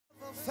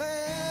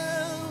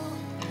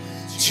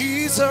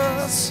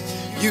Jesus,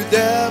 you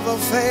never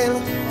fail.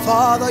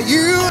 Father,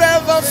 you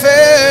never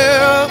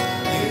fail.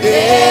 You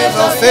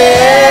never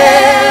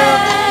fail.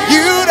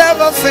 You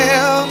never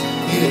fail.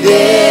 You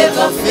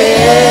never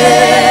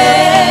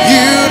fail.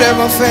 You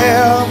never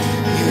fail.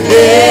 You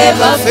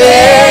never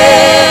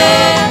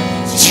fail.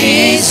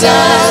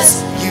 Jesus,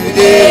 you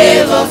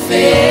never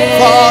fail.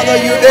 Father,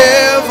 you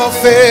never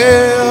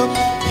fail.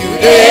 You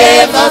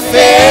never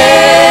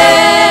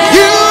fail.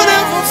 You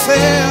never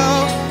fail.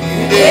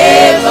 You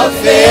never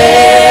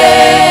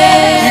fail.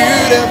 You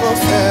never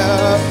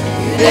fail.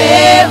 You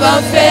never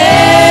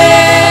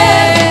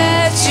fail.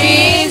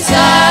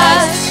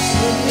 Jesus,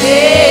 you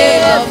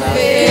never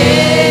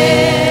fail.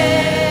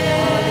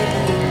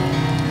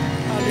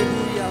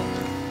 Hallelujah.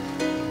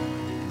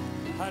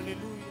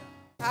 Hallelujah.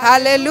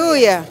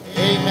 Hallelujah.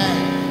 Amen.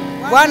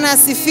 Bwana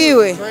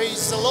asifiwe.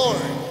 Praise the Lord.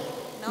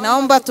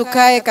 Naomba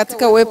tukae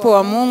katika uwepo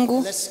wa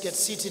Mungu. Let's get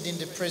seated in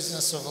the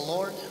presence of the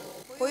Lord.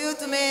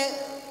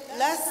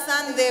 Last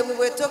Sunday we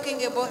were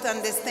talking about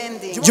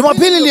understanding.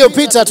 Jumapili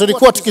iliyopita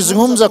tulikuwa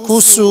tukizungumza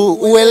kuhusu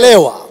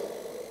uelewa.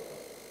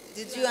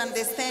 Did you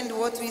understand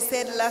what we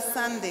said last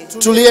Sunday?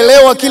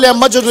 Tulielewa kile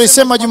ambacho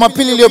tulisema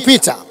Jumapili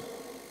iliyopita.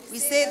 We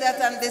said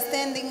that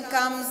understanding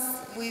comes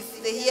with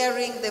the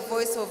hearing the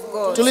voice of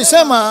God.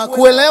 Tulisema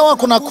kuelewa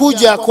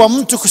kunakuja kwa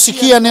mtu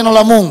kusikia neno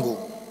la Mungu.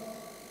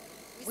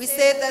 We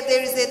said that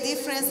there is a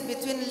difference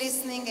between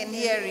listening and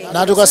hearing.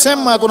 Na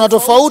tukasema kuna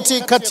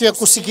tofauti kati ya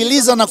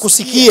kusikiliza na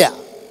kusikia.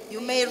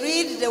 You may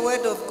read the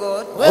word of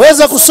God.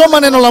 Waweza kusoma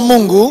neno la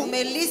Mungu. You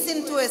may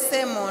listen to a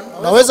sermon.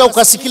 Unaweza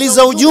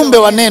ukasikiliza ujumbe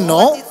wa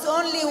neno. It's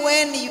only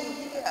when you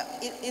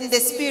in the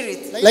spirit.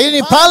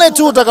 Lakini pale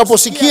tu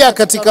utakaposikia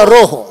katika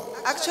roho.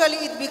 Actually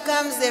it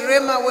becomes a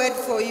rhema word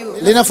for you.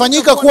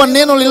 Linafanyika kuwa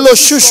neno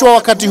lililoshushwa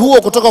wakati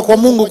huo kutoka kwa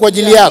Mungu kwa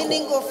ajili yako. The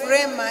meaning of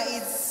rhema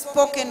is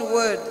spoken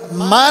word.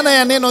 Maana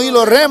ya neno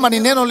hilo rema ni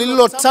neno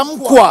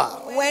lililotamkwa.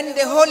 When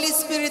the Holy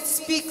Spirit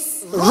speaks,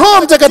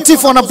 Roho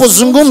Mtakatifu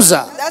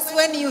anapozungumza, that's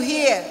when you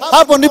hear.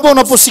 hapo ndipo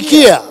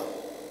unaposikia.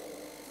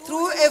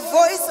 Through a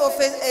voice of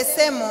a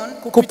sermon,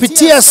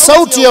 Kupitia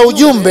sauti ya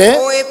ujumbe,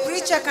 or a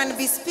preacher can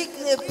be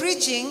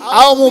preaching,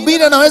 au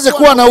mhubiri anaweza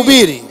kuwa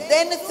anahubiri.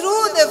 then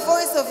through the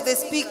voice of the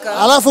speaker,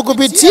 Alafu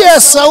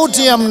kupitia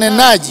sauti ya you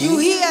mnenaji,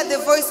 hear the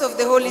voice of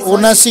the Holy Spirit.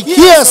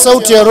 unasikia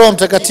sauti ya Roho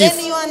Mtakatifu.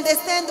 Then you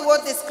understand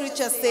what the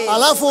scripture says.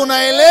 Alafu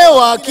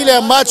unaelewa kile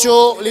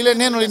ambacho lile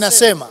neno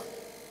linasema.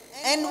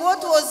 And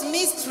what was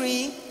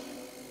mystery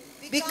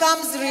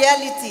becomes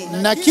reality.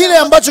 Na kile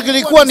ambacho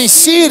kilikuwa ni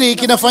siri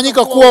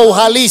kinafanyika kuwa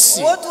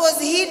uhalisi. What was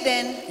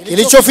hidden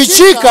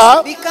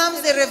Kilichofichika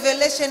becomes a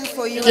revelation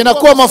for you.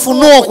 kinakuwa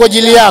mafunuo kwa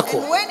ajili yako.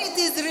 And when it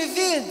is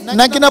revealed,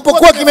 Na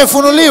kinapokuwa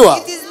kimefunuliwa,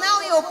 it is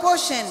now your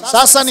portion.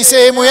 sasa ni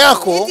sehemu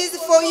yako, It is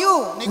for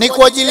you ni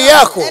kwa ajili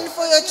yako and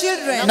for your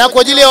children. na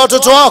kwa ajili ya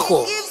watoto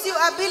wako. It gives you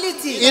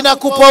ability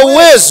Inakupa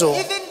uwezo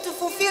even to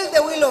fulfill the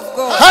will of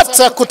God.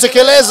 hata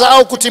kutekeleza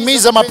au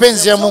kutimiza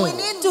mapenzi ya So we Mungu.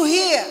 need to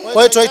hear.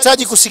 Kwa hiyo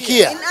tunahitaji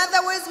kusikia. In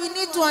other words, we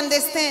need to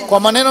understand. Kwa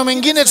maneno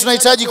mengine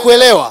tunahitaji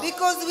kuelewa.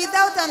 Because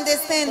without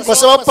understanding, Kwa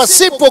sababu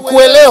pasipo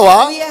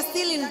kuelewa we are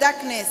still in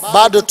darkness.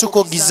 bado tuko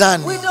We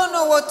gizani. don't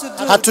know what to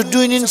do.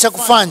 Hatujui nini cha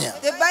kufanya.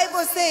 The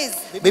Bible says,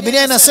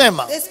 Biblia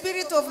inasema the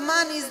spirit of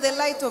man is the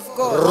light of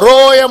God.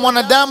 roho ya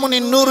mwanadamu ni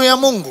nuru ya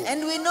Mungu.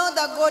 And we know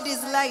that God is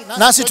light.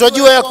 Nasi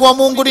tunajua ya kuwa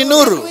Mungu ni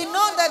nuru. We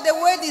know that the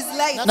word is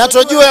light. Na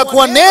tunajua ya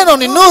kuwa neno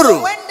ni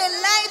nuru. When the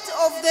light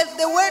of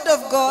the word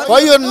of God Kwa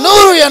hiyo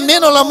nuru ya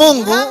neno la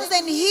Mungu comes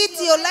and hit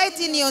your light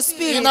in your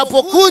spirit,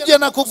 inapokuja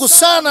na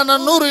kugusana na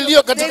nuru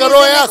iliyo there katika is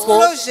roho an yako,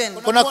 explosion.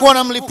 kunakuwa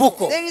na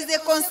mlipuko, There is a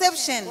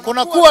conception.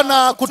 kunakuwa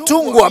na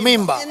kutungwa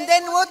mimba, And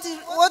then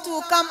what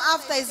will come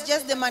after is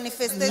just the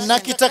manifestation. na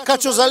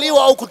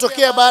kitakachozaliwa au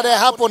kutokea baada ya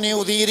hapo ni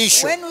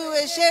udhihirisho. When we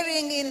were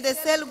sharing in the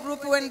cell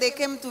group when they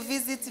came to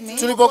visit me,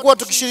 Tulipokuwa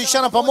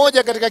tukishirikishana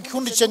pamoja katika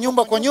kikundi cha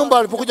nyumba kwa nyumba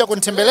walipokuja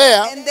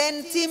kunitembelea, and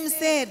then Tim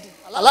said,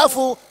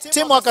 alafu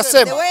Timo the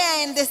akasema, way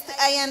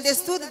I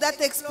understood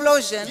that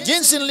explosion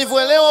jinsi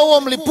nilivyoelewa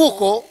huo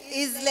mlipuko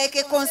is like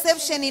a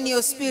conception in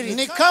your spirit.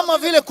 ni kama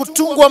vile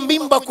kutungwa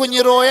mimba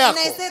kwenye roho And yako.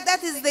 I said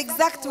that is the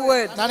exact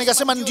word. Na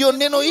nikasema ndio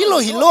neno hilo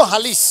hilo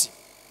halisi.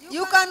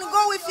 You can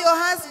go with your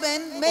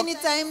husband many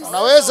times,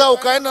 Unaweza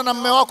ukaenda na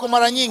mume wako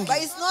mara nyingi,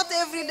 but it's not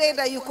every day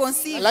that you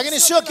conceive. lakini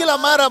sio kila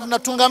mara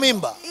mnatunga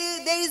mimba.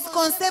 There is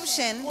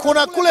conception.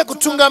 Kuna kule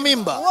kutunga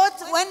mimba,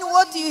 When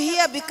what you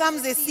hear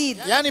becomes a seed.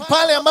 yaani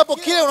pale ambapo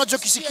kile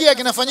unachokisikia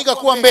kinafanyika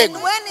kuwa And mbegu.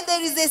 when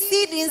there is a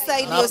seed inside Na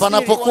your spirit,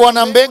 panapokuwa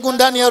na mbegu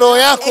ndani ya roho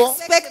yako,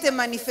 expect a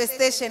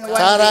manifestation one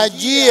day.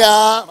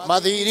 tarajia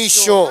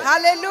madhihirisho.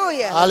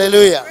 Hallelujah.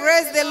 Haleluya.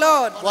 Praise the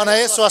Lord. Bwana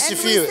Yesu And we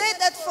asifiwe. say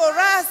that for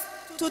us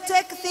to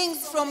take things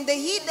from the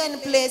hidden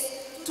place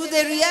to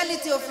the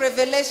reality of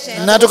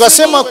revelation. Na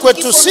tukasema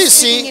kwetu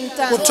sisi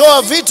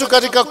kutoa vitu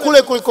katika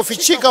kule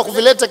kulikofichika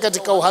kuvileta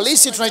katika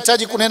uhalisi,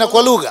 tunahitaji kunena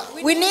kwa lugha.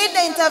 We need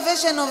the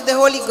intervention of the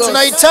Holy Ghost.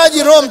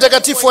 Tunahitaji Roho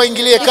Mtakatifu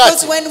aingilie kati.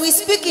 Because when we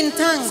speak in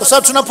tongues, kwa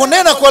sababu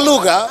tunaponena kwa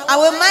lugha,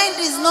 our mind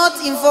is not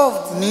involved.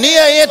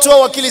 Nia yetu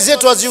au akili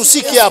zetu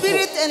hazihusiki hapo. The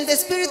Spirit and the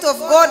Spirit of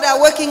God are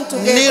working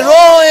together. Ni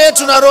Roho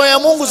yetu na Roho ya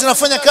Mungu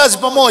zinafanya kazi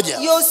pamoja.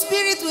 Your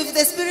spirit with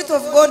the Spirit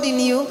of God in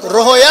you.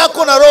 Roho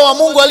yako na Roho wa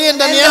Mungu aliye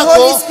ndani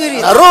yako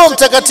na Roho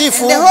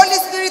Mtakatifu. The Holy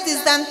Spirit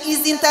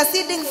is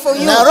interceding for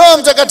you. Na Roho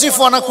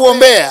Mtakatifu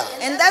anakuombea.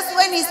 And that's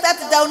when he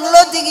starts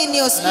downloading in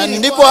your spirit. Na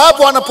ndipo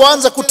hapo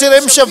anapoanza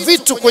kuteremsha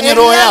vitu kwenye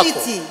roho yako.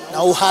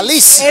 Na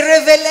uhalisi. A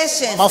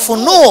revelation.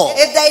 Mafunuo.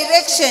 A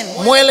direction.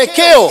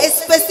 Mwelekeo. A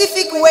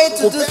specific way to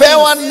do things.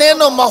 Kupewa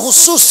neno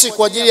mahususi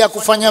kwa ajili ya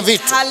kufanya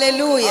vitu.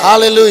 Hallelujah.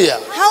 Hallelujah.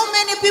 How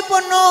many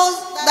people know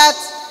that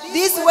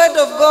this word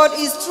of God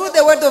is true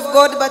the word of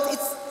God, but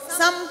it's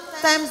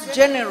sometimes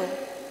general?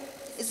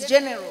 It's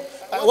general.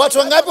 Watu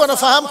wangapi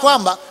wanafahamu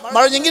kwamba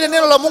mara nyingine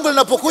neno la Mungu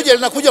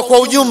linakuja kwa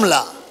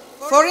ujumla?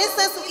 For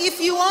instance,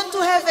 if you want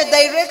to have a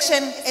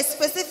direction, a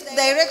specific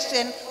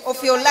direction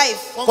of your life.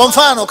 Kwa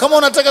mfano, kama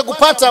unataka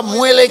kupata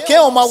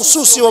mwelekeo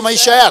mahususi wa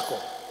maisha yako.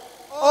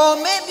 Or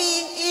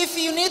maybe if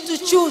you need to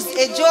choose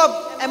a job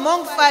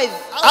among 5.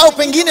 Au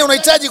pengine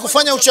unahitaji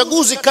kufanya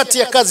uchaguzi kati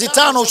ya kazi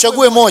 5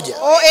 uchague moja.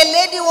 Or a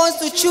lady wants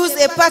to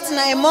choose a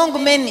partner among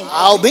many.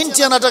 Au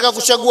binti anataka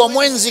kuchagua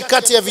mwenzi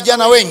kati ya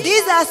vijana wengi.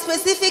 These are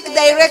specific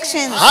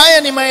directions.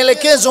 Haya ni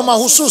maelekezo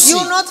mahususi. You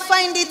will not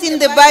find it in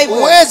the Bible.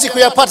 Huwezi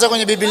kuyapata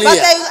kwenye Biblia.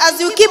 But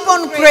as you keep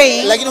on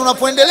praying, lakini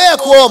unapoendelea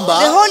kuomba,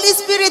 the Holy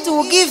Spirit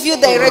will give you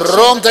direction.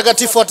 Roho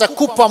Mtakatifu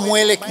atakupa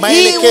maelekezo.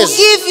 He will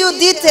give you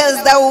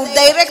details that will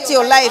direct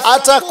your life.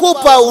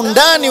 Atakupa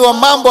undani wa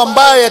mambo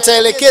ambayo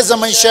yataelekeza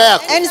maisha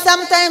yako. And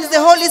sometimes the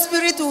Holy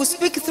Spirit will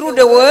speak through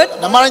the word.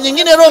 Na mara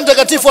nyingine Roho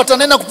Mtakatifu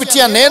atanena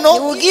kupitia neno. He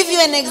will give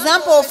you an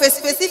example of a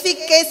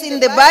specific case in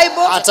the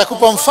Bible.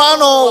 Atakupa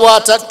mfano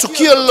wa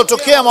tukio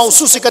lililotokea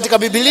mahususi katika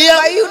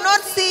Biblia. But you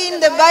not see in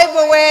the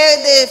Bible where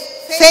the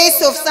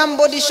face of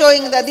somebody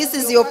showing that this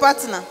is your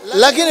partner.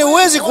 Lakini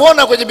huwezi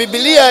kuona kwenye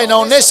Biblia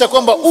inaonyesha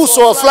kwamba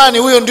uso wa fulani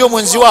huyo ndio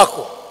mwenzi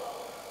wako.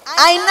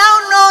 I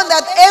now know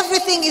that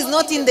everything is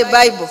not in the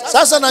Bible.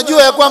 Sasa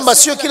najua ya kwamba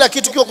sio kila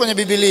kitu kiko kwenye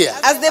Biblia.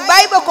 As the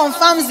Bible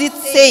confirms it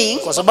saying,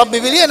 kwa sababu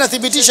Biblia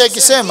inathibitisha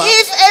ikisema,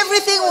 if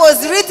everything was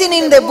written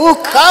in the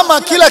book,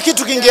 kama kila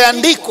kitu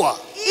kingeandikwa,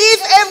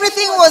 if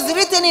everything was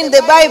written in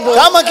the Bible,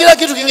 kama kila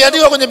kitu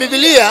kingeandikwa kwenye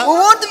Biblia, we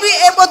won't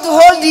be able to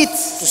hold it.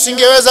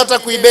 Tusingeweza hata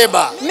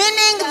kuibeba.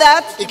 Meaning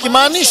that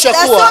ikimaanisha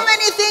there are kuwa so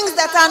many things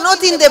that are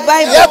not in the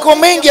Bible. Yako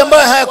mengi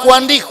ambayo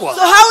hayakuandikwa.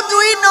 So how do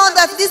we know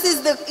that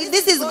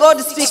this is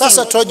God speaking?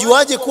 Sasa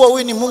tujuaje kuwa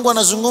huyu ni Mungu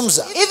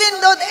anazungumza?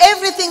 Even though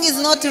everything is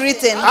not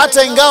written,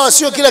 hata ingawa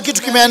sio kila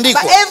kitu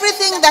kimeandikwa, but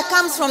everything that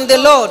comes from the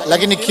Lord,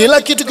 lakini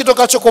kila kitu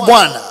kitokacho kwa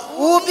Bwana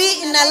will be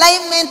in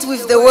alignment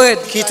with the word.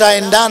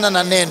 Kitaendana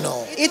na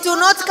neno. It will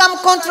not come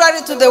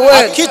contrary to the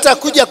word.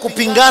 Kitakuja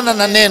kupingana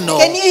na neno.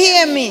 Can you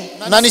hear me?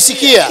 Na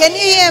nisikia. Can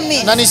you hear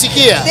me? Na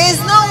nisikia. There is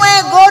no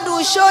way God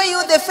will show you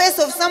the face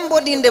of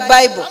somebody in the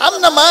Bible.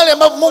 Hamna mahali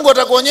ambapo Mungu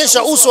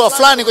atakuonyesha uso wa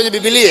fulani kwenye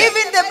Biblia.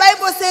 Even the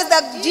Bible says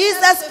that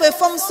Jesus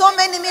performed so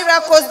many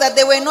miracles that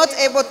they were not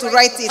able to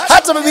write it.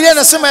 Hata Biblia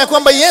inasema ya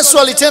kwamba Yesu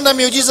alitenda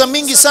miujiza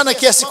mingi sana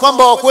kiasi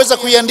kwamba hawakuweza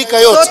kuiandika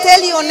yote. So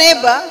tell your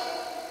neighbor,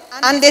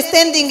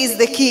 understanding is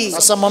the key.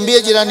 Sasa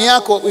mwambie jirani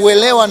yako,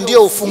 uelewa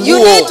ndio ufunguo.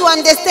 You need to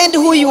understand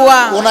who you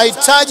are.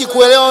 Unahitaji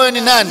kuelewa wewe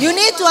ni nani. You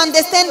need to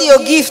understand your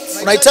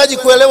gifts. Unahitaji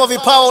kuelewa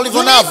vipawa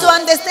ulivyo navyo. You need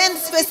to understand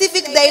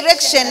specific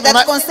direction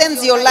that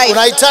concerns your life.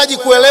 Unahitaji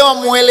kuelewa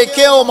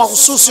mwelekeo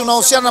mahususi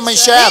unaohusiana na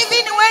maisha yako.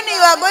 Even when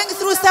you are going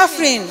through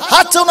suffering,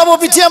 hata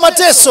unapopitia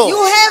mateso,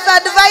 you have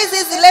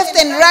advices left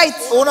and right.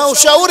 Una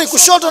ushauri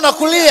kushoto na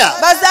kulia.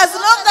 But as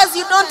long as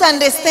you don't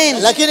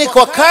understand, lakini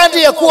kwa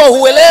kadri ya kuwa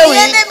huelewi,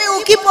 the enemy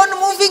will keep on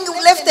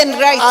moving left and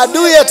right.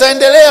 Adui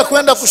ataendelea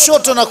kwenda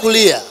kushoto na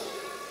kulia.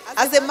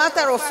 As a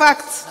matter of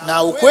fact,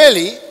 na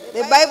ukweli,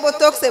 the Bible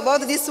talks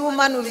about this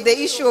woman with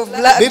the issue of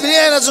blood.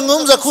 Biblia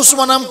inazungumza kuhusu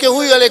mwanamke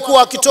huyu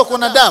aliyekuwa akitokwa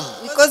na damu.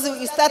 Because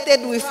we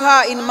started with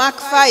her in Mark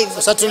 5.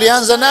 Sasa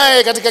tulianza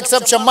naye katika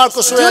kitabu cha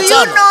Marko sura ya 5. Do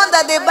you know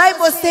that the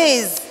Bible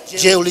says,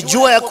 je,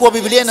 ulijua ya kuwa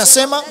Biblia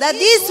inasema that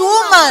this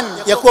woman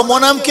ya kuwa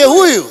mwanamke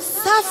huyu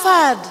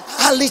suffered?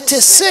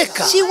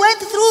 Aliteseka. She went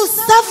through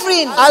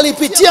suffering.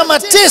 Alipitia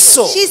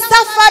mateso. She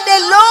suffered a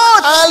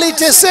lot.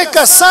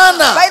 Aliteseka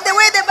sana. By the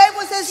way, the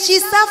Bible says she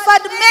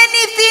suffered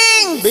many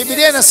things.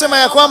 Biblia inasema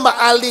ya kwamba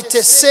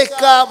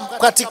aliteseka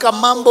katika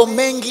mambo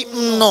mengi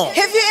mno.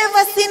 Have you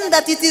ever seen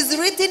that it is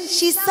written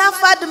she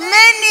suffered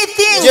many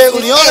things? Je,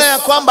 uliona ya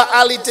kwamba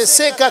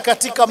aliteseka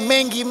katika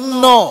mengi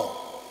mno?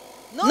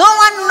 No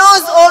one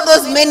knows all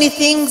those many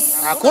things.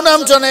 Hakuna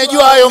mtu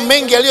anayejua hayo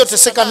mengi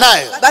aliyoteseka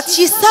nayo. But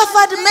she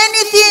suffered many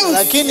things.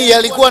 Lakini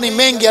yalikuwa ni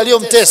mengi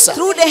aliyomtesa.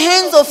 Through the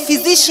hands of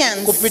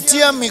physicians.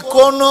 Kupitia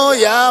mikono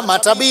ya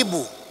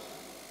matabibu.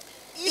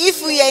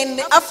 If we are in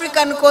the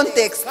African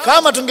context,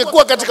 Kama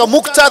tungekuwa katika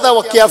muktadha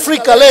wa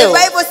Kiafrika leo, the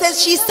Bible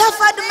says she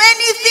suffered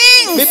many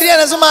things. Biblia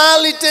inasema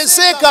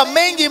aliteseka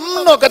mengi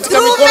mno katika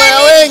Through mikono ya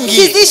many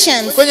wengi,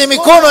 physicians, kwenye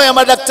mikono ya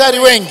madaktari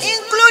wengi,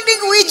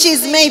 including witches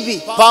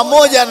maybe.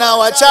 pamoja na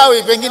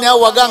wachawi pengine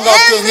au waganga wa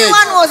kienyeji.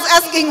 Everyone was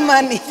asking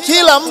money.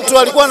 Kila mtu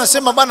alikuwa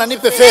anasema bana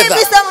nipe fedha.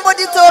 Maybe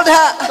somebody told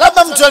her,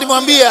 Labda mtu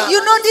alimwambia,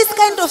 you know this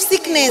kind of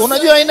sickness,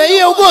 unajua aina hii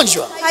ya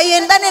ugonjwa,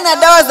 haiendani na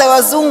dawa za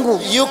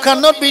wazungu. you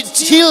cannot be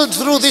healed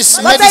through this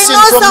But I medicine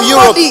know from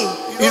somebody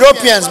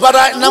Europeans, but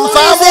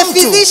namfahamu who is a mtu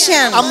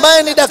physician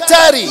ambaye ni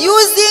daktari,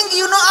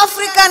 using,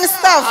 African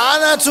stuff.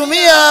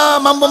 anatumia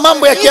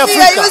mambo ya If you are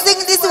Kiafrika.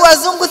 using these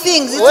wazungu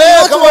things, it will Wewe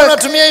not kama work.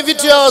 unatumia hivi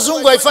vitu ya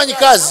wazungu haifanyi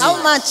kazi. How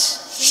much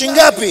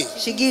Shingapi?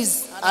 she gives?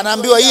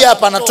 Anaambiwa hii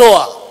hapa,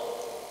 anatoa.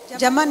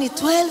 Jamani,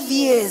 12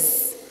 years.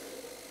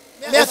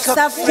 Miaka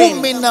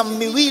suffering.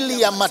 12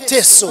 ya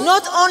mateso,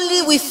 Not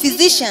only with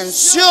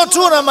physicians, sio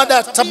tu na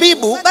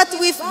madatabibu, but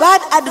with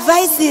bad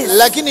advices.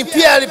 lakini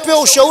pia alipewa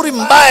ushauri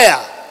mbaya,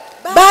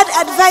 Bad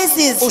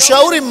advices,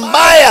 ushauri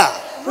mbaya,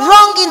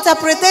 wrong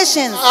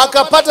interpretations,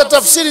 akapata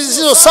tafsiri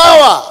zisizo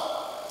sawa,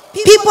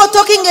 people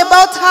talking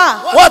about her.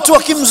 watu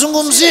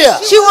wakimzungumzia.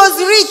 She was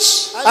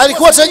rich,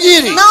 Alikuwa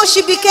tajiri, now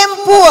she became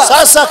poor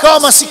sasa akawa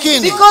masikini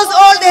because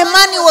all the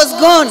money was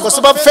gone. kwa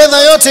sababu fedha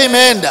yote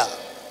imeenda,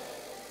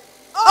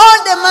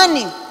 All the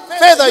money.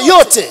 fedha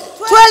yote.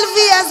 12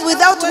 years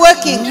without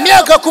working.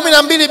 Miaka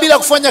 12 bila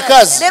kufanya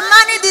kazi. The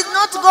money did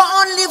not go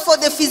only for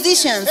the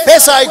physicians,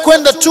 Pesa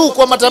haikwenda tu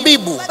kwa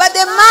matabibu, but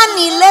the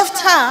money left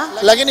her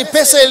lakini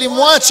pesa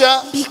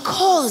ilimwacha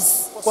because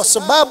kwa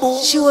sababu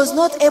she was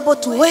not able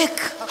to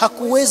work.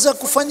 hakuweza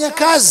kufanya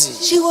kazi.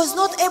 She was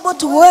not able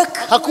to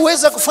work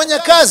Hakuweza kufanya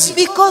kazi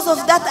because of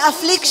that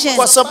affliction.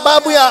 kwa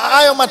sababu ya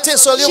hayo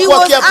mateso She aliyokuwa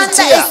was under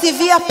akiyapitia. a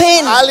severe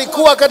pain.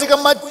 Alikuwa katika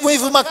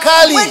maumivu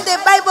makali. When the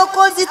Bible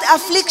calls it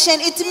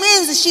affliction, it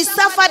means she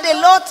suffered a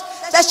lot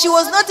that she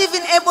was not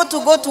even able to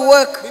go to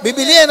work.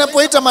 Biblia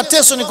inapoita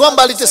mateso ni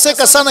kwamba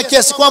aliteseka sana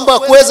kiasi kwamba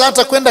hakuweza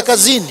hata kwenda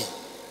kazini.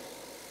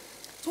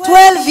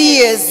 12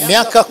 years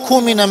Miaka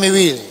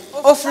 12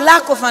 of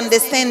lack of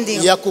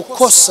understanding. ya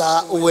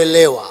kukosa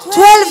uelewa.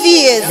 12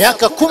 years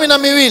Miaka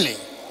 12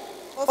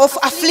 of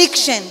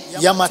affliction.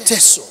 ya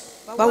mateso,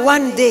 But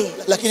one day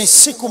lakini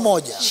siku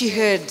moja she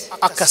heard.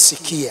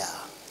 akasikia.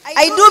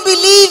 I do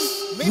believe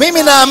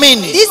Mimi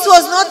naamini this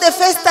was not the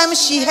first time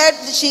she heard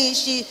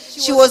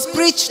she was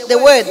preached the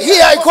word. hii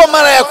haikuwa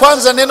mara ya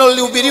kwanza neno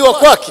lilihubiriwa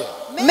kwake.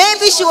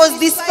 Maybe she was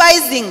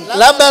despising.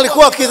 Labda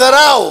alikuwa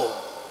akidharau,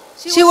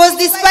 She was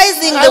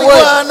despising the alikuwa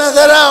word.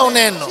 anadharau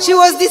neno, She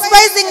was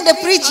despising the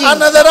preaching.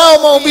 anadharau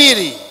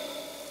mahubiri.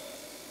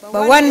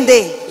 But one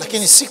day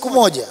Lakini siku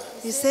moja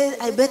he said,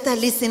 I better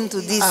listen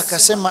to this.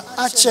 akasema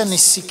acha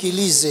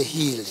nisikilize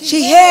hili.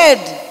 She heard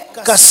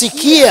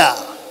Kasikia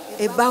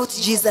about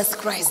Jesus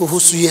Christ.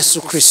 kuhusu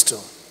Yesu Kristo.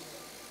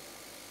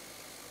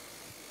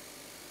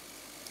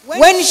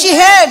 When she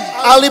heard,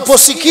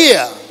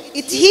 Aliposikia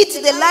it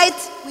hit the light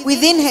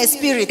within her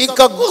spirit.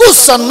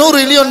 ikagusa nuru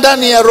iliyo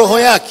ndani ya roho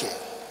yake,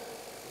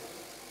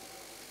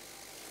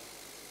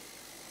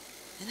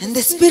 And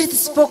the Spirit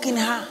spoke in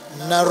her.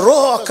 na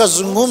roho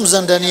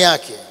akazungumza ndani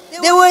yake.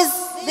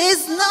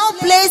 There's no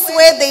place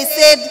where they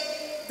said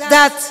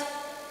that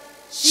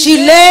she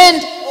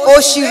learned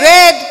or she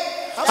read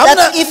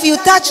that if you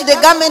touch the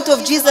garment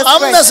of Jesus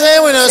Hamna Christ,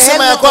 sehemu the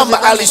inayosema ya hem of the kwamba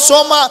garment.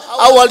 alisoma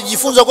au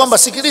alijifunza kwamba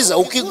sikiliza,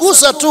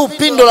 ukigusa tu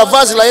pindo la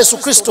vazi la Yesu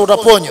Kristo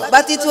utaponywa.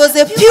 But it was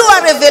a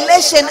pure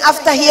revelation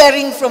after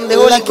hearing from the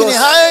Holy Lakini Ghost.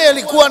 hayo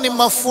yalikuwa ni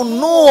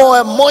mafunuo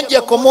ya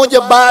moja kwa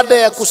moja baada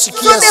ya So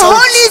kusikia the sauti.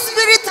 Holy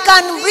Spirit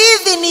can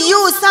breathe in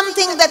you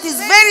something that is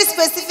very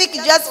specific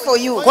just for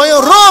you. Kwa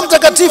hiyo Roho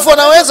Mtakatifu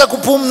anaweza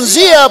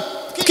kupumzia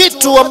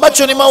kitu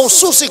ambacho ni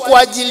mahususi kwa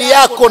ajili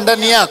yako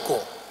ndani yako.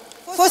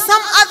 For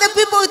some other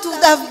people it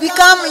would have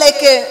become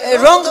like a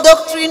wrong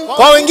doctrine.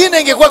 Kwa wengine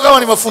ingekuwa kama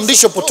ni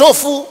mafundisho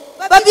potofu,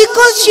 But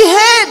because she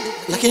heard,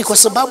 lakini kwa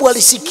sababu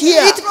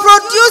alisikia, it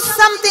produced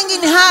something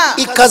in her.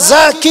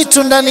 ikazaa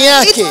kitu ndani It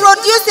yake,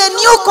 produced a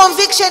new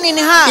conviction in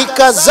her.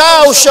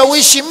 ikazaa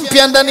ushawishi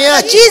mpya ndani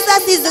yake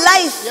Jesus is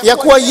life. ya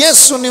kuwa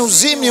Yesu ni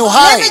uzima, Let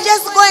uhai. me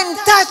just go and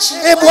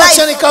touch Hebu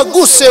acha life.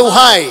 nikaguse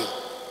uhai.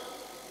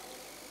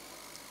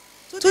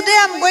 Today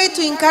I'm going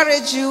to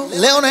encourage you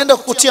Leo naenda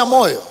kukutia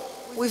moyo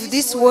with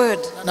this word.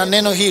 na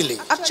neno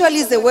hili. Actually,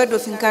 it's a word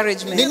of Ni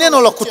encouragement.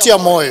 neno la kutia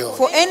moyo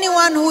For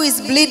anyone who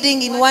is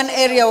bleeding in one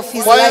area of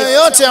his kwa life,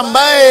 yoyote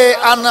ambaye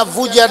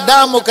anavuja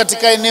damu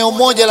katika eneo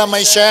moja la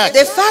maisha yake.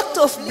 the fact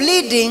of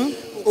bleeding,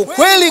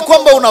 Ukweli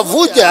kwamba we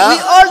unavuja,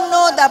 all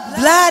know that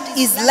blood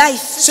is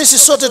life. sisi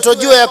sote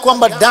tunajua ya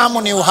kwamba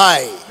damu ni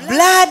uhai.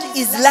 Blood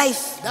is life.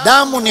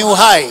 Damu ni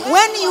uhai.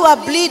 When you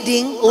are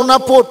bleeding,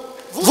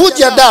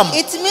 Unapovuja damu,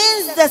 it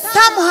means that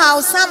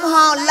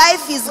somehow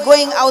life is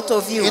going out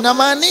of you.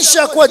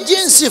 inamaanisha kwa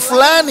jinsi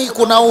fulani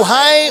kuna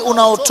uhai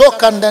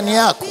unaotoka ndani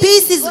yako.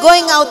 Peace is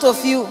going out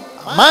of you.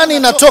 Amani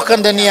inatoka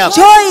ndani yako.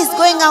 Joy is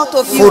going out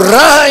of you.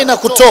 Furaha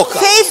inakutoka.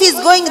 Faith is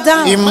going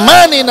down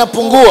Imani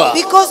inapungua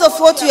because of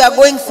what you are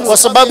going through. kwa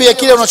sababu ya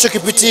kile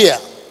unachokipitia.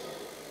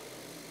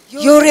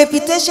 Your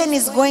reputation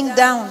is going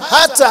down.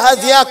 hata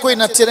hadhi yako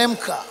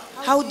inateremka.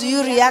 How do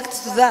you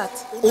react to that?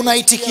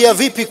 Unaitikia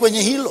vipi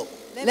kwenye hilo?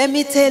 Let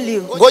me tell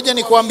you. Ngoja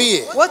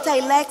nikwambie, What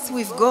I like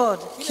with God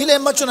kile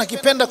ambacho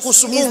nakipenda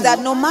kuhusu is that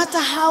Mungu no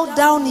matter how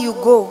down you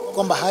go,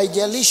 kwamba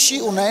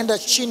haijalishi unaenda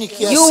chini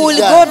kiasi you will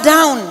go gani,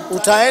 down.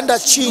 utaenda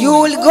chini, You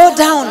will go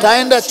down.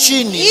 utaenda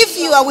chini. If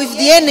you are with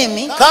the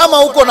enemy,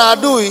 Kama uko na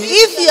adui,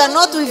 if you are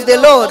not with the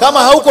Lord, kama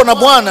hauko na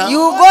Bwana, you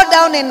will go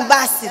down and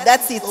bust.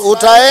 That's it.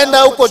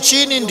 utaenda huko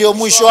chini, ndio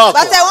mwisho wako.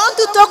 But I want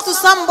to talk to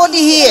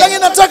somebody here. Lakini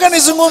nataka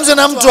nizungumze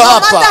na mtu No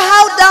matter hapa.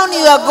 how down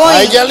you are going,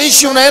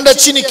 Haijalishi unaenda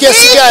chini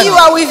kiasi if gani, you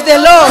are with the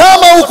Lord,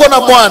 kama uko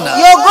na Bwana,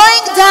 you're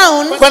going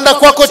down, kwenda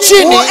kwako will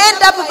chini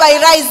end up by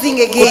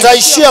rising again.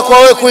 utaishia kwa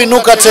wewe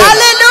kuinuka tena.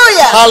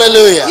 Hallelujah.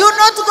 Hallelujah. You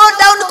not go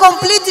down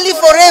completely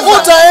forever.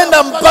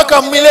 Utaenda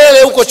mpaka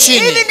milele huko chini.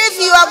 Even if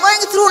you are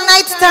going through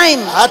night time,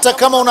 Hata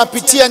kama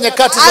unapitia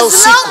nyakati za as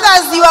usiku, long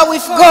as you are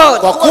with God,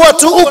 kwa kuwa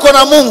tu uko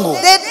na Mungu,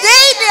 the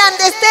day the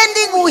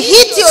understanding will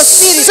hit your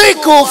spirit,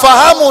 siku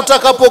ufahamu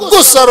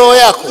utakapogusa roho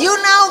yako, you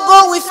now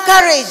go with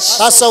courage.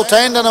 sasa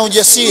utaenda na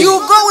ujasiri, You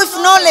go with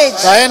knowledge.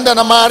 utaenda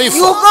na You maarifa,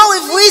 go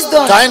with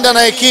wisdom. utaenda na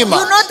You hekima.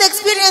 not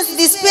experience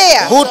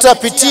despair.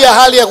 Hutapitia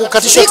hali ya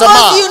kukatisha Because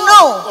tamaa, you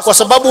know, kwa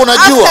sababu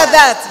unajua after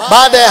that,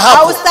 baada ya I will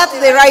hapo start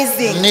the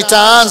rising.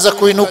 nitaanza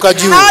kuinuka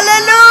juu.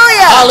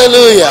 Hallelujah.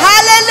 Hallelujah.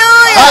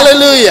 Hallelujah.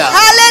 Hallelujah.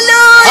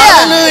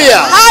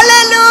 Hallelujah. Hallelujah.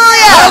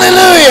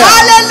 Hallelujah.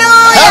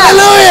 Hallelujah.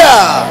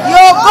 Hallelujah.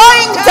 You're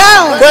going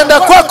down. Kwenda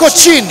kwako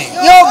chini,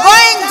 You're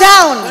going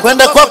down.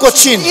 kwenda kwako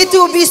chini It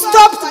will be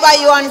stopped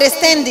by your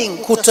understanding.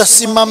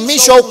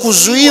 kutasimamishwa au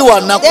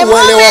kuzuiwa na The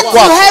kuelewa moment you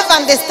kwako.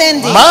 have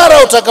understanding,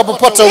 Mara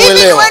utakapopata even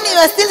uelewa, when you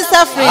are still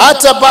suffering,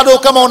 hata bado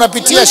kama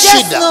unapitia you just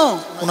shida, know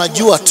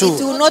unajua it tu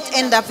will not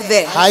end up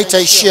there.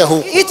 haitaishia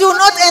huku, It will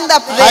not end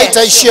up there.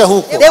 haitaishia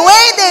huku. The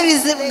way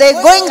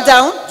they're going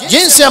down,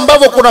 Jinsi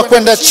ambavyo kuna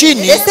kwenda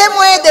chini, the same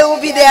way they will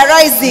be there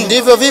rising.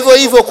 ndivyo vivyo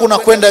hivyo kuna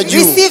kwenda juu.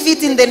 Receive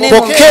it in the name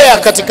of Jesus. Pokea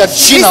katika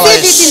jina la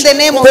Receive it in Yesu. the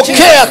name of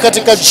Pokea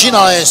katika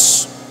jina la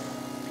Yesu.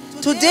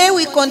 Today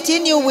we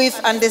continue with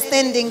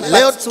understanding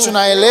Leo part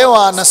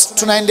 2.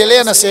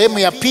 tunaendelea na sehemu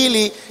ya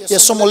pili ya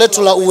somo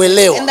letu la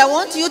uelewa. And I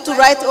want you to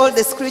write all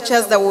the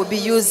scriptures that we'll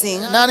be using,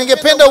 Na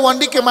ningependa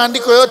uandike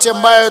maandiko yote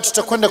ambayo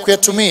tutakwenda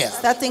kuyatumia.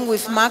 starting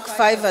with Mark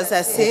 5 as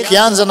I said.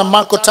 Ukianza na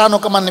Marko 5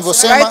 kama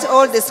nilivyosema, Write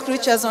all the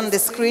scriptures on the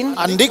screen,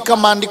 andika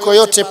maandiko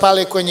yote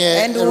pale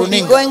kwenye and we'll be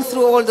runinga. going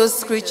through all those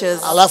scriptures.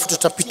 Alafu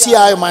tutapitia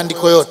hayo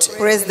maandiko yote.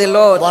 Praise the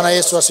Lord. Bwana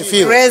Yesu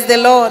asifiwe. Praise the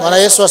Lord. Bwana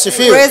Yesu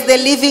asifiwe. Praise the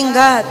living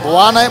God.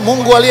 Bwana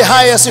Mungu aliye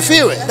hai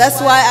asifiwe.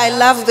 That's why I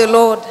love the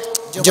Lord.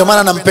 Ndio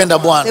maana nampenda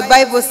The Bwana.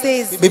 Bible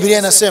says, Biblia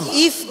inasema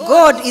if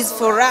God is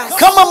for us,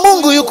 kama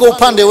Mungu yuko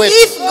upande wetu,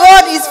 if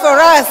God is for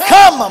us,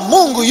 kama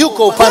Mungu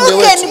yuko upande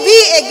who can wetu,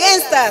 be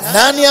against us?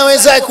 nani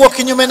awezaye kuwa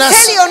kinyume Tell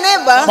nasi? your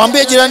neighbor,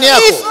 Mwambie jirani if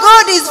yako,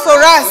 God is for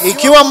us,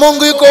 ikiwa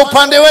Mungu yuko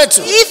upande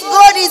wetu, if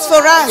God is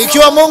for us,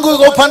 ikiwa Mungu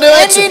yuko upande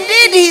and wetu,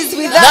 indeed He is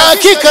with na us,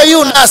 hakika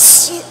yu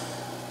nasi,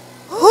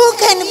 who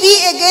can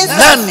be against us?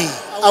 nani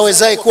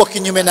awezaye kuwa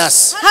kinyume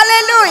nasi?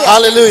 Hallelujah.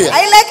 Hallelujah.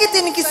 I like it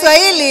in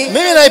Kiswahili.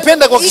 Mimi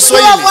naipenda kwa Ikiwa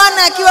Kiswahili.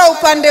 Bwana akiwa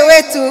upande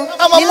wetu,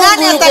 Kama ni Mungu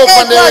nani yuko atakaye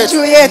upande kuwa wetu,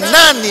 juu yetu?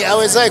 nani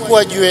awezaye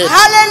kuwa juu yetu?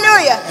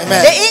 Hallelujah.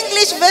 Amen. The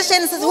English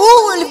version says,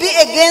 who will be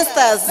against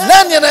us?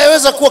 Nani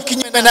anayeweza kuwa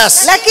kinyume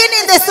nasi? Lakini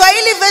in the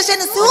Swahili version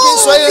says, who Lakini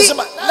will Swahili be,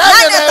 inasema nani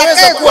nani anayeweza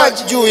atakaye kuwa kuwa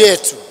juu? juu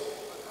yetu?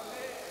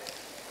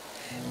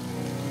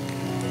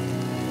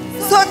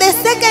 So the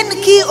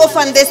second key of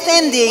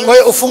understanding Kwa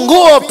hiyo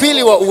ufunguo wa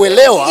pili wa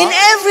uelewa in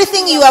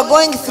everything you are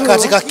going through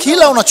katika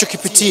kila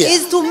unachokipitia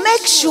is to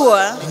make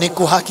sure, ni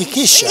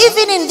kuhakikisha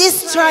even in this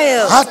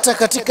trial, hata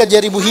katika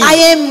jaribu hili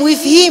I am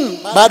with Him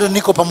bado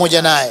niko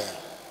pamoja naye,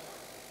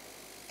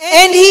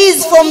 and He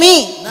is for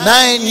me.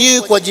 naye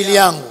ni kwa ajili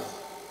yangu.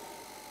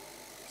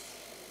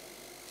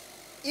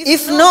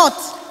 If not,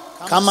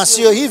 Kama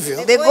sio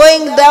hivyo, the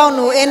going down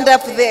will end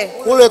up there.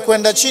 kule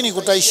kwenda chini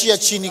kutaishia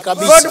chini God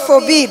kabisa.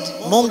 forbid.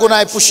 Mungu na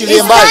aepushilie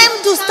It's mbali. time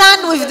to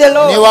stand with the Ni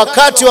Lord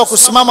wakati wa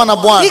kusimama na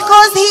Bwana,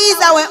 because He is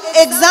our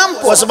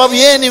example. kwa sababu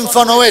yeye ni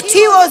mfano wetu.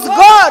 He was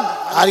God.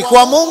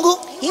 Alikuwa Mungu,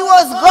 He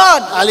was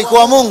God.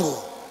 alikuwa Mungu,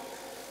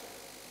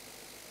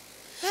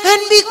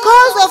 And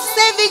because of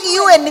saving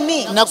you and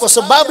me, na kwa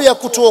sababu ya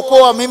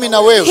kutuokoa mimi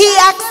na wewe, He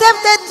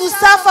accepted to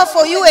suffer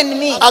for you and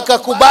me.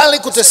 akakubali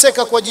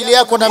kuteseka kwa ajili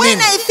yako na When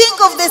mimi. I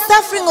think of the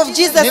suffering of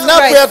Jesus Christ,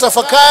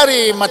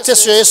 Ninapoyatafakari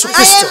mateso ya Yesu I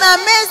Kristo, am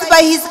amazed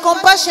by His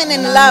compassion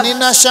and love.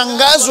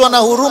 ninashangazwa na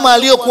huruma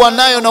aliyokuwa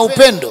nayo na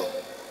upendo.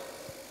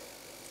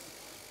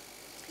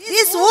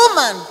 This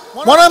woman,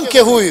 Mwanamke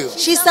huyu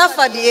she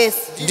suffered, yes.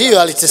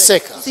 ndiyo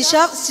aliteseka, She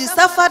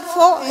suffered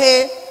for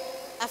her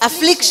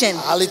affliction,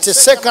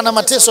 aliteseka na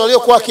mateso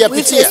aliyokuwa with a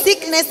akiyapitia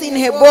sickness in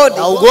her body.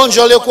 na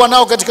ugonjwa aliokuwa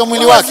nao katika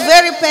mwili It was wake,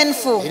 very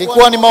painful.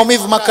 ilikuwa ni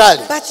maumivu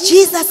makali. But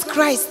Jesus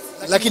Christ,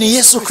 Lakini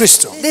Yesu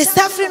Kristo, the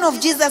suffering of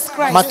Jesus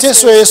Christ,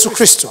 mateso ya Yesu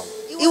Kristo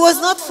It was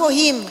not for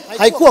him.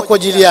 haikuwa kwa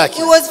ajili yake.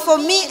 It was for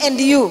me and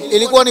you.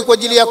 Ilikuwa ni kwa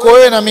ajili yako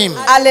wewe na mimi.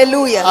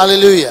 Hallelujah.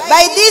 Hallelujah.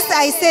 By this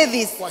I say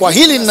this. Kwa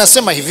hili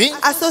ninasema hivi,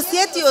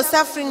 Associate your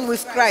suffering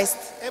with Christ.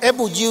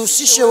 hebu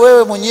jihusishe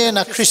wewe mwenyewe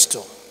na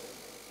Kristo.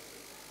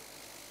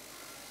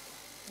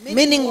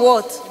 Meaning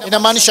what?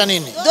 Inamaanisha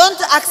nini?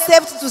 Don't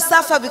accept to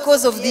suffer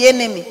because of the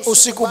enemy.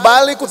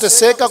 Usikubali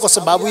kuteseka kwa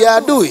sababu ya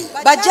adui.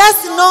 But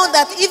just know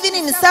that even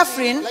in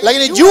suffering,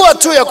 Lakini jua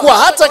tu ya kuwa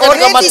hata katika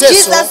already mateso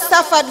Jesus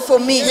suffered for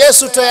me.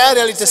 Yesu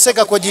tayari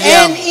aliteseka kwa ajili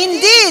And yangu.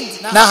 indeed,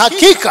 Na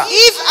hakika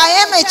if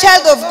I am a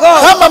child of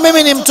God, kama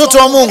mimi ni mtoto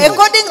wa Mungu,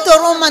 according to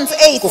Romans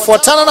 8,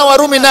 kufuatana na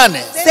Warumi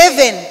 7,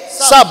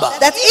 8:7,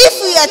 that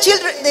if we are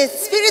children, the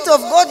Spirit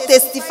of God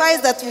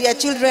testifies that we are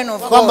children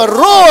of kwamba God.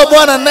 Roho wa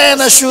Bwana naye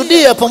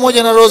anashuhudia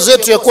pamoja na roho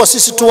zetu ya kuwa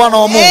sisi tu wana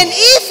wa And Mungu.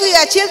 if we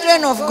are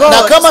children of Na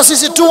God, kama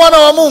sisi tu wana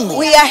wa Mungu,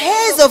 we are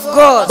heirs of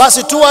God.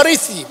 basi tu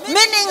warithi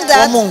Meaning wa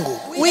that Mungu.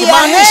 we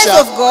are heirs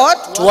Ikimaanisha of God,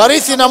 tu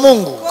warithi na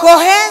Mungu,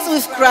 co-heirs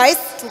with Christ,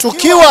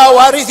 tukiwa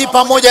warithi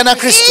pamoja na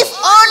Kristo. if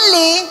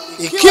only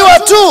Ikiwa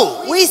tu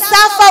we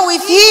suffer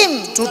with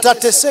Him.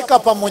 tutateseka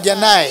pamoja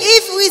naye.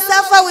 If we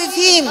suffer with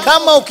Him,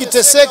 Kama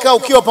ukiteseka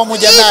ukiwa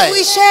pamoja if we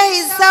naye, share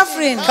His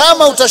suffering,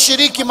 kama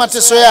utashiriki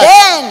mateso yake,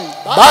 then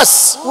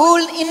basi we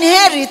will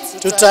inherit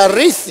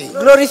tutarithi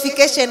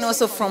glorification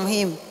also from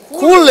Him.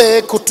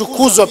 kule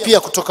kutukuzwa pia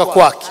kutoka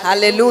kwake.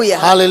 Hallelujah.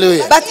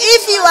 Hallelujah. But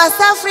if you are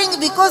suffering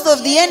because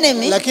of the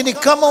enemy, Lakini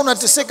kama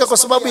unateseka kwa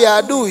sababu ya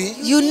adui,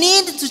 you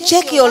need to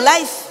check your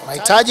life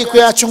unahitaji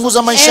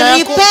kuyachunguza maisha and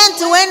yako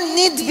repent when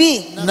need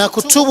be. na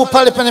kutubu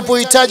pale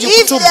panapohitaji If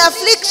kutubu. the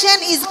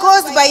affliction is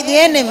caused by the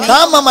enemy,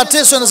 Kama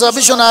mateso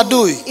yanasababishwa na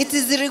adui,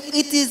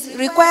 it is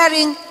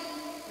requiring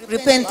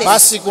repentance.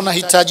 basi kuna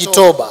hitaji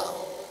toba.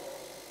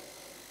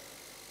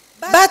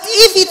 But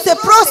if it's a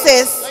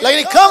process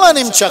Lakini kama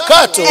ni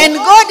mchakato and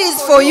God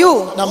is for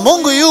you, na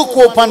Mungu yuko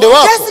upande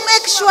wako, just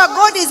make sure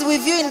God is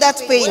with you in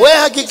that pain. wewe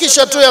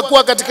hakikisha tu ya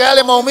kuwa katika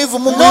yale maumivu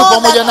Mungu Know yuko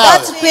pamoja that nawe.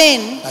 that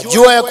pain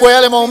Najua ya kuwa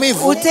yale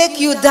maumivu will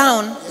take you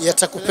down,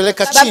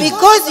 yatakupeleka but chini,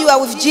 because you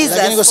are with lakini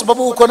kwa Jesus,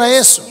 sababu uko na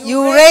Yesu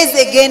you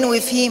rise again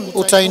with Him.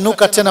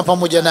 utainuka tena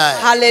pamoja naye.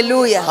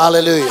 Hallelujah.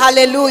 Hallelujah.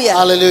 Hallelujah.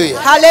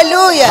 Hallelujah.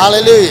 Hallelujah.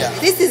 Hallelujah.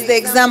 This is the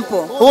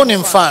example. Huu ni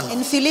mfano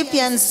In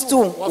Philippians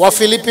 2, wa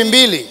Filipi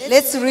 2.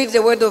 let's read the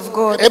word of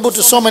God. Hebu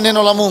tusome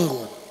neno la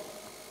Mungu.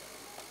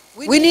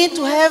 We need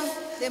to have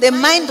the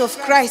mind of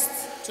Christ.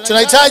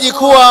 Tunahitaji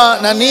kuwa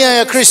na nia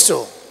ya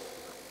Kristo.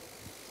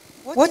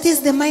 What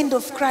is the mind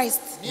of Christ?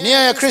 Nia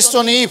ya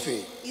Kristo ni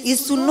ipi?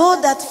 Is to know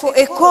that for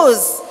a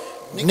cause,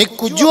 Ni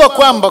kujua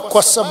kwamba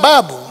kwa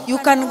sababu you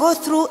can go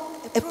through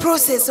a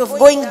process of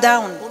going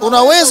down,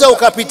 unaweza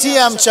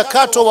ukapitia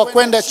mchakato wa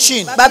kwenda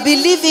chini, but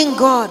believing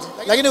God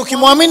lakini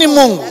ukimwamini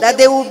Mungu that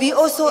there will be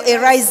also a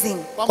rising.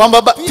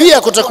 kwamba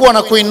pia kutakuwa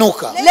na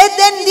kuinuka.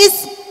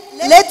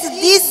 Let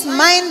this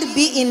mind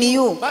be in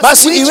you,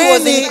 Basi which was in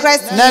iweni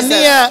Christ na Jesus.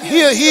 nia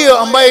hiyo hiyo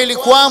ambayo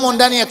ilikuwamo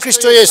ndani ya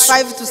Kristo Yesu.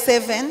 5 to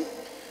 7.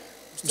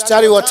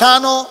 Mstari wa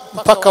 5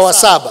 mpaka wa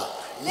 7.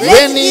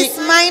 Let this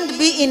mind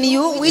be in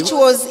you, which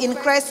was in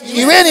Christ Jesus.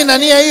 Iweni na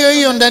nia hiyo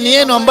hiyo ndani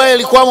yenu ambayo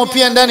ilikuwamo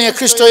pia ndani ya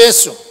Kristo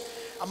Yesu,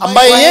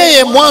 ambaye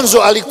yeye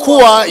mwanzo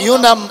alikuwa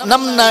yuna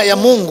namna ya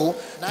Mungu,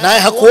 naye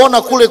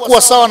hakuona kule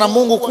kuwa sawa na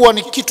Mungu kuwa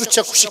ni kitu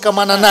cha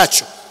kushikamana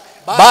nacho,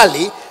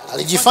 bali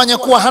alijifanya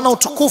kuwa hana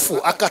utukufu,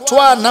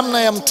 akatwaa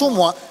namna ya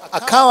mtumwa,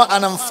 akawa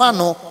ana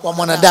mfano wa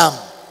mwanadamu.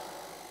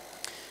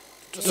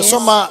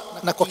 Tutasoma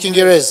na kwa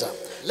Kiingereza.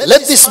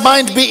 Let this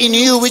mind be in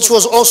you which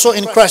was also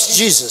in Christ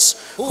Jesus,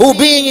 who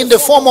being in the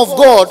form of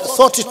God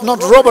thought it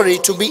not robbery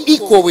to be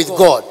equal with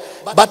God,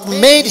 but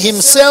made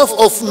himself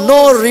of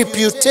no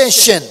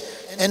reputation,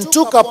 and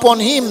took upon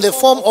him the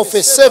form of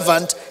a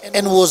servant,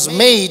 and was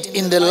made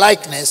in the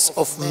likeness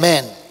of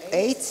men.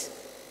 8.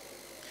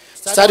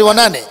 Mstari wa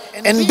 8.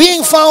 And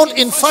being found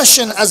in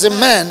fashion as a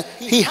man,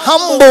 he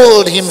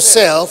humbled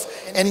himself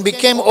and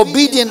became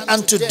obedient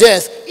unto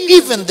death,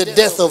 even the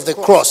death of the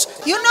cross.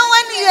 You know,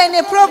 when you are in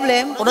a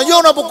problem, Unajua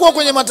unapokuwa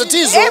kwenye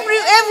matatizo,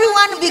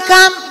 everyone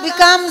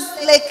becomes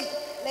like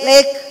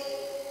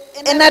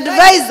an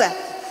advisor.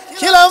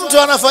 kila mtu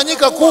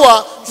anafanyika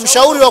kuwa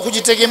mshauri wa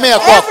kujitegemea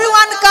kwako.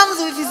 Everyone comes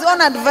with his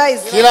own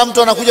advice. Kila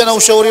mtu anakuja na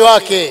ushauri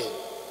wake.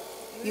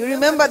 You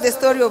remember the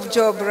story of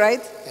Job,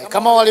 right?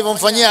 Kama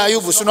walivyomfanyia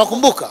Ayubu, si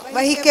unakumbuka?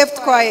 But he kept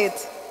quiet.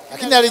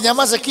 Lakini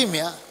alinyamaza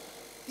kimya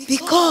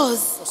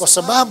Because kwa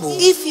sababu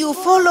if you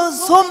follow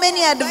so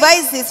many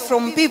advices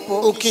from people,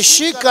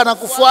 ukishika na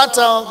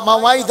kufuata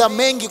mawaidha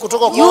mengi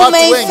kutoka kwa you watu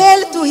may wengi,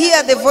 fail to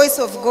hear the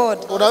voice of God.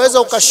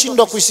 unaweza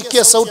ukashindwa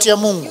kuisikia sauti ya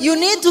Mungu. You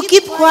need to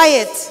keep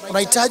quiet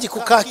Unahitaji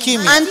kukaa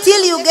kimya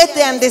until you get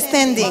the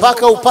understanding,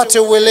 mpaka upate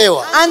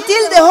uelewa,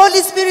 until the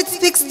Holy Spirit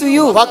speaks to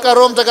you. mpaka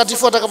Roho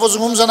Mtakatifu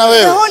atakapozungumza na The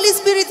wewe. Holy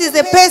Spirit is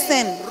a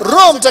person.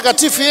 Roho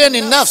Mtakatifu yeye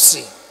ni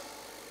nafsi.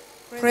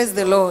 Praise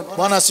the Lord.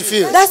 Bwana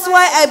asifiwe. That's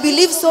why I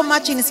believe so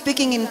much in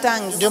speaking in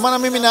tongues. Ndio maana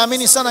mimi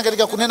naamini sana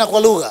katika kunena kwa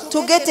lugha.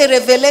 To get a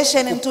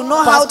revelation and to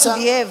know how to Pata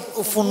behave.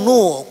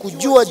 ufunuo,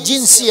 kujua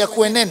jinsi ya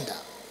kuenenda.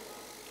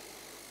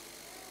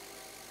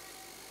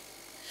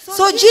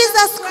 So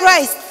Jesus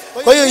Christ,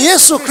 Kwa hiyo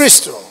Yesu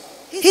Kristo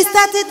he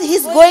started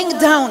his going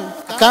down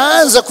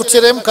akaanza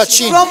kuteremka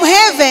chini from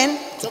heaven.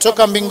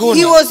 kutoka He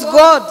mbinguni. was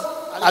God,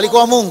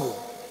 Alikuwa Mungu,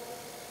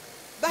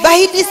 but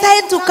he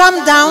decided to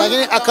come down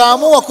lakini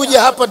akaamua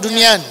kuja hapa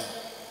duniani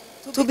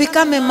to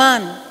become a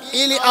man.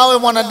 ili awe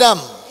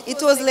mwanadamu.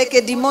 It was like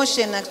a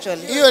demotion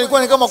actually. Hiyo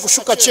ilikuwa ni kama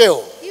kushuka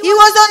cheo. He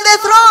was on the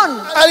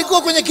throne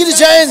Alikuwa kwenye kiti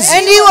cha enzi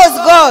and he was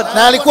God.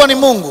 na alikuwa ni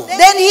Mungu.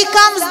 Then he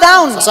comes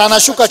down, Sasa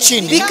anashuka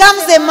chini,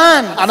 becomes a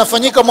man.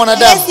 anafanyika Yes,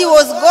 mwanadamu. he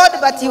was God,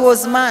 but he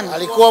was man.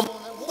 Alikuwa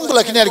Mungu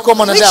lakini alikuwa Which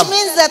mwanadamu,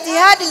 means that he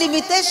had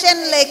limitation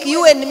like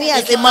you and me as a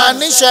man.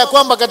 ikimaanisha ya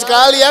kwamba katika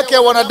hali yake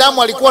ya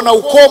wanadamu alikuwa na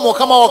ukomo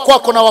kama wa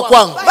kwako na wa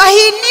kwangu, But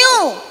he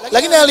knew,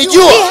 lakini he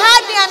alijua,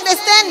 had the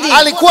understanding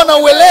alikuwa na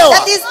uelewa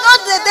that it's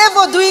not the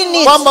devil doing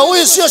it. kwamba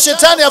huyu sio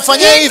shetani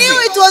afanyie He hivi.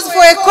 knew it was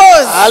for a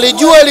cause.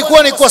 Alijua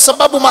ilikuwa ni kwa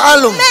sababu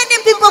maalum.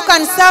 Many people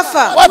can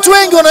suffer, Watu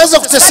wengi wanaweza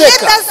but let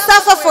kuteseka us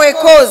suffer for a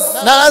cause.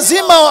 na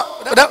lazima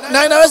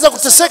na inaweza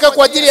kuteseka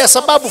kwa ajili ya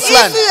sababu If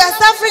fulani, you are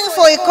suffering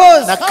for a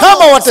cause, na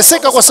kama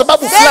wateseka kwa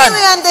sababu then fulani,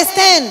 we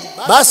understand.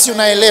 basi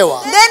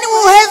unaelewa, Then we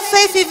will have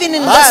faith even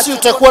in that. basi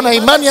utakuwa na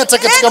imani hata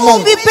Then katika we will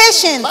Mungu, be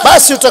patient.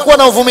 basi utakuwa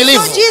na So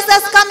uvumilivu.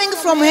 Jesus coming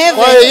from Kwa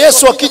heaven, hiyo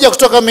Yesu akija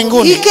kutoka he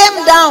mbinguni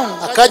came down.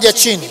 akaja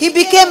chini He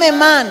became a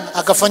man.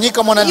 akafanyika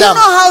You know mwanadamu.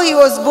 how he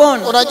was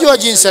born? Unajua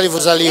jinsi In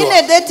alivyozaliwa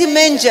a dirty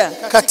manger.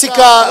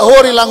 katika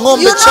hori la You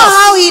ng'ombe know chafu.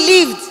 how he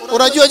lived.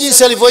 Unajua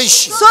jinsi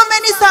alivyoishi, So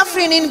many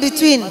suffering in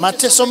between.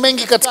 mateso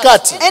mengi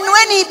katikati, And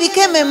when he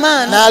became a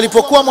man, na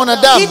alipokuwa he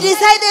mwanadamu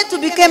decided to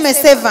become a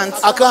servant.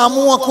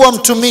 akaamua kuwa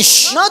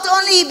mtumishi, Not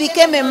only he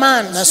became a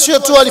man, na sio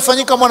tu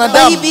alifanyika but he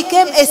mwanadamu,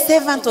 became a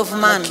servant of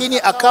man. lakini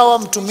akawa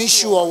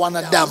mtumishi wa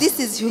wanadamu. This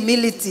is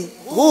humility.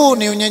 Huu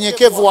ni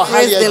unyenyekevu wa hali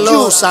Praise ya the juu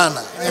Lord.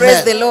 sana.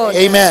 Praise the Lord.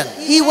 Amen.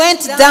 He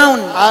went down,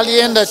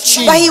 Alienda but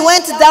chini, he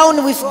went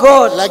down with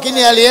God.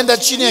 lakini alienda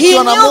chini He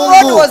akiwa na knew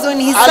God Mungu. was on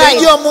his side.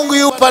 Alijua Mungu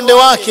yu upande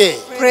wake.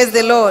 Praise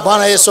the Lord.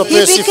 Bwana Yesu He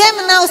apewe sifa.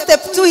 became now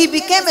step 2, he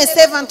became a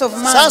servant of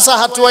man. Sasa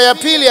hatua ya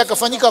pili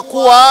akafanyika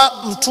kuwa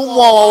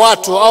mtumwa wa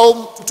watu au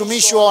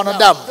mtumishi wa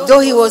wanadamu.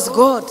 Though he was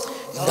God,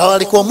 Ingawa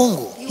alikuwa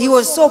Mungu, he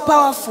was so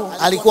powerful,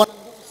 alikuwa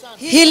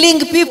healing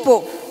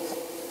people,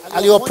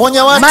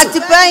 aliwaponya watu,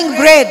 multiplying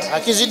bread,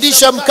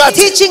 akizidisha mkate,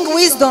 teaching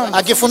wisdom.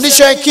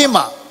 akifundisha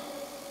hekima.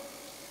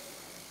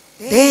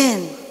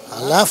 Then,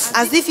 Alafu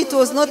as if it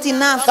was not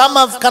enough,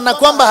 kana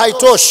kwamba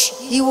haitoshi,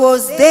 he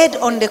was dead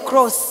on the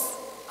cross,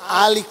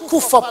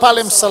 alikufa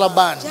pale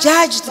msalabani,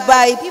 judged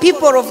by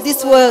people of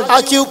this world.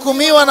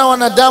 akihukumiwa na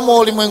wanadamu wa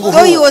ulimwengu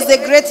Though he huu. was a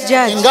great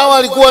judge, Ingawa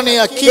alikuwa ni they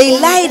hakimu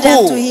lied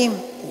unto mkuu, him.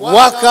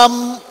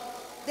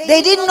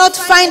 They did not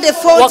find a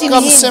fault in him.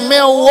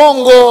 wakamsemea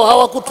uongo,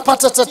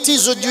 hawakupata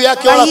tatizo juu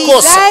yake But wala he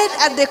kosa. died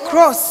at the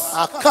cross,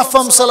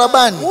 Akafa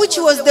msalabani, which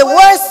was the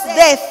worst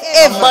death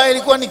ever. ambaye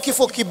ilikuwa ni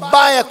kifo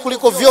kibaya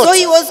kuliko So vyote.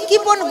 he was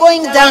keep on going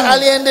down,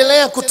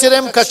 Aliendelea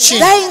kuteremka chini,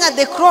 dying at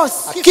the cross,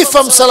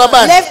 akifa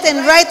msalabani, left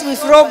and right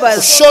with robbers.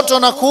 kushoto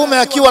na kuume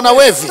akiwa na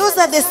wevi.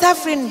 Those are the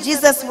suffering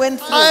Jesus went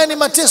through. Haya ni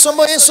mateso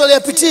ambayo Yesu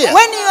aliyapitia.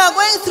 When you are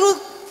going through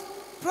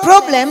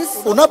problems,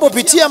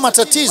 Unapopitia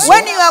matatizo,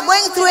 when you are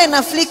going through an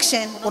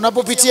affliction,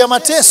 unapopitia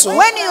mateso,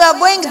 when you are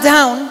going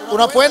down,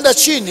 unapoenda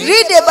chini,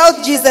 read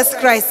about Jesus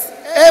Christ.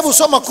 hebu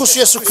soma kuhusu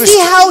Yesu See Kristo.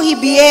 how he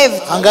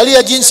behaved.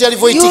 Angalia jinsi You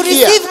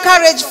alivyoitikia. receive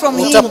courage from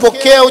him.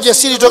 Utapokea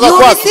ujasiri toka You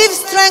kwake, receive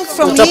strength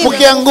from him.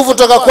 utapokea nguvu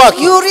toka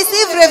kwake, You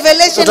receive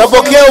revelation from him.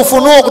 utapokea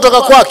ufunuo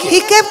kutoka kwake.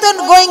 He kept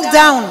on going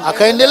down.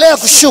 Akaendelea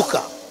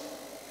kushuka,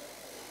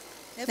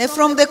 And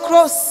from the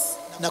cross,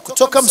 na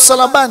kutoka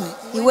msalabani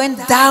he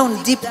went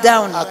down, deep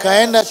down.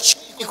 akaenda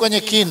chini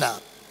kwenye kina,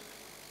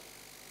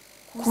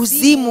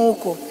 Kuzimu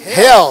huko.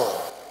 hell.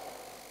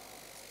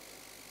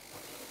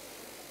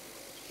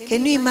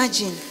 Can you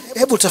imagine?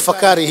 Hebu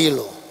tafakari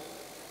hilo.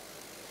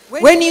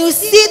 When you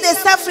see the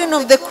suffering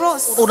of the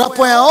cross,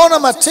 Unapoyaona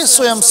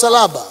mateso ya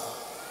msalaba,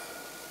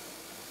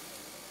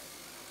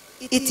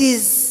 it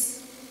is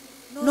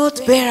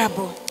not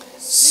bearable.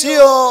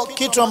 sio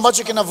kitu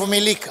ambacho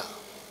kinavumilika.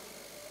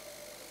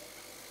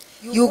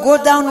 You go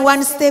down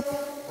one step,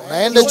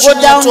 Unaenda you go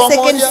chini down hatua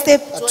second moja,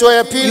 step, hatua ya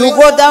you pili,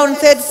 go down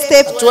third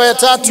step, hatua ya you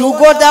tatu,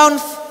 go down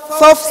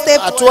fourth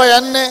step, hatua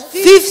ya nne,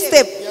 fifth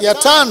step. ya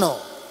tano.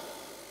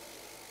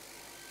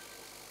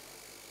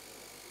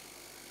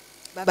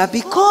 But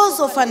because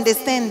of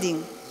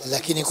understanding,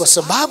 Lakini kwa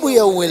sababu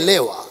ya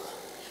uelewa,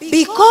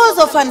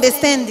 because of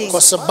understanding,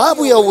 kwa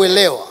sababu ya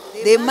uelewa,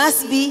 there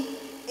must be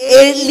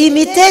a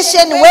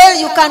limitation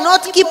where you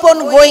cannot keep on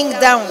going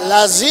down.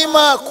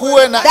 lazima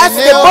kuwe na That's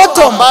the eneo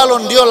bottom. ambalo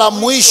ndio la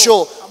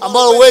mwisho,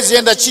 ambalo huwezi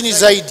enda chini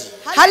zaidi.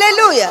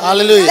 Hallelujah.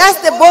 Hallelujah.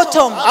 That's the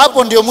bottom.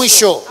 Hapo ndio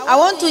mwisho. I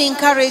want to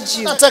encourage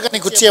you. Nataka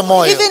nikutie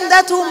moyo. Even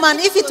that woman,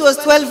 if it was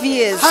 12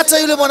 years, Hata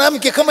yule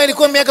mwanamke kama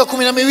ilikuwa miaka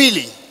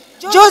 12,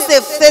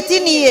 Joseph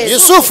 13 years,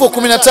 Yusufu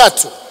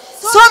 13,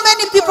 so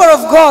many people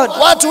of God,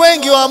 watu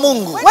wengi wa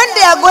Mungu when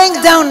they are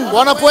going down,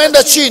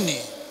 wanapoenda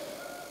chini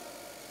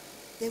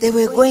they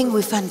were going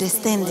with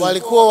understanding.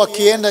 walikuwa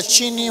wakienda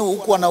chini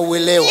huku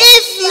wanauelewa.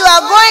 If you you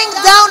are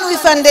going down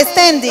with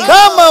understanding,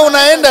 kama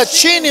unaenda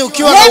chini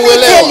ukiwa na let me tell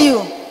uelewa,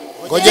 you,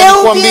 ngoja there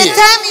will be a nikwambie,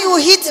 time you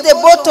hit the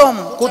bottom,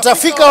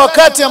 kutafika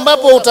wakati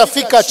ambapo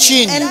utafika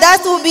chini, and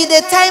that will be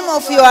the time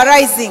of your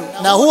rising.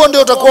 na huo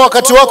ndio utakuwa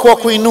wakati wako wa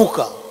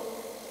kuinuka.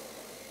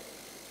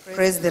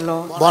 Praise the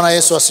Lord. Bwana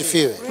Yesu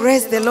asifiwe.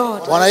 Praise the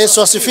Lord. Bwana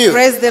Yesu asifiwe.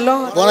 Praise the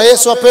Lord. Bwana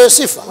Yesu apewe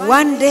sifa.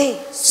 One day,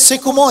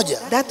 Siku moja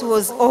that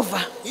was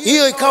over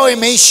hiyo ikawa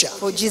imeisha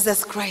for Jesus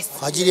Christ.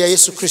 kwa ajili ya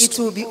Yesu It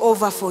Kristo, will be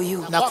over for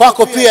you. na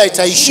kwako pia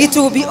itaisha, It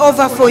will be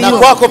over for na you.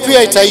 kwako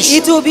pia itaisha,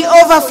 It will be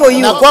over for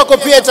na you. kwako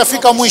pia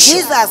itafika mwisho.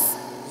 Jesus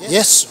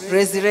Yesu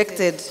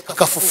resurrected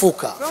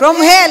akafufuka from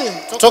hell,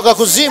 toka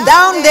kuzimu,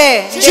 down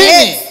there, the chini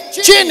head.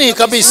 chini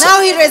kabisa,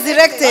 Now he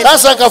resurrected.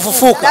 sasa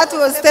akafufuka. That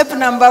was step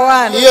number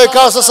 1. Hiyo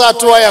ikawa sasa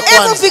hatua ya Hebu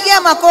kwanza.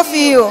 pigia makofi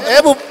hiyo.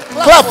 Hebu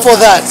clap for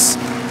that.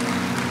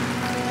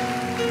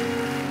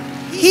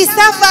 He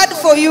suffered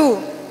for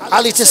you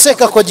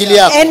Aliteseka kwa ajili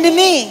yako and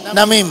me.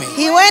 na mimi,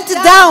 He went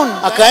down.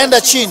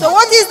 akaenda chini. So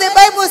what is the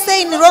Bible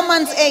saying in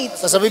Romans 8?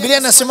 Sasa Biblia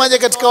inasemaje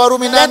katika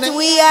Warumi That 8?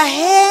 we are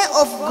heir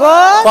of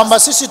God Kwamba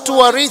sisi tu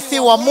warithi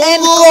wa and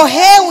Mungu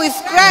co-heir with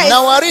Christ.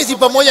 na warithi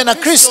pamoja na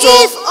Kristo,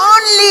 If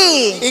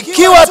only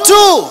ikiwa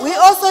tu we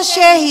also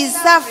share his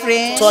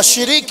suffering,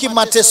 twashiriki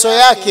mateso we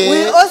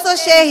yake, also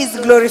share his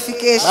basi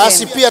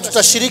glorification. pia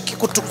tutashiriki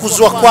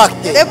kutukuzwa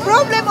kwake. The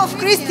problem of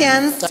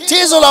Christians,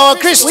 Tatizo la we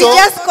Wakristo,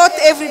 just quote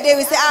every day.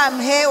 We say, I'm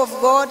heir of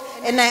God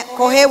and I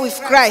co-heir with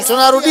Christ.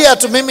 tunarudia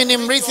tu, mimi ni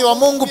mrithi wa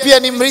Mungu, pia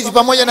ni mrithi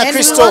pamoja na And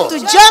we want Kristo. to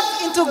jump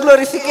into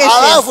glorification.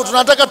 Alafu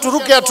tunataka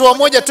turuke hatua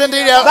moja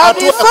twende ile But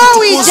hatua ya before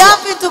we kutukuzwa.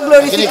 jump into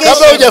Lakini kabla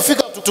glorification,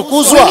 hujafika we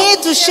kutukuzwa,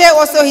 need to share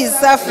also his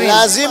suffering.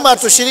 lazima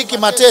tushiriki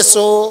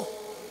mateso.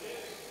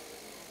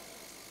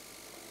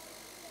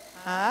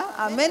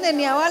 Amen.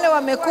 Ni ya wale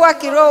wamekuwa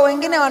kiroho,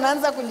 wengine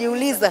wanaanza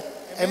kujiuliza.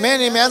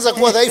 Amen, imeanza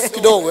kuwa dhaifu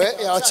kidogo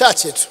ya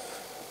wachache tu.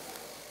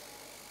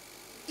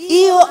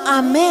 Hiyo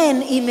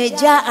amen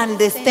imejaa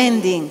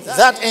understanding.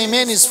 That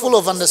amen is full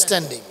of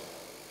understanding.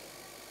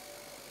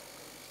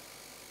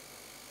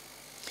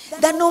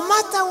 That no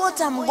matter what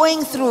I'm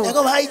going through, Ya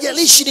kwamba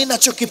haijalishi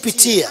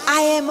ninachokipitia,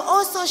 I am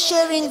also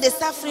sharing the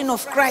suffering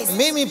of Christ.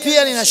 mimi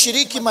pia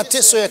ninashiriki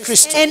mateso ya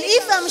Kristo. And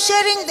if I'm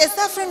sharing the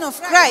suffering of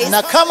Christ,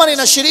 Na kama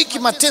ninashiriki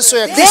mateso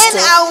ya then Kristo,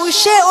 I will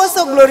share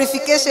also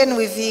glorification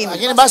with him.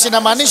 lakini basi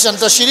inamaanisha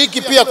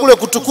nitashiriki pia kule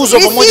kutukuzwa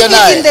pamoja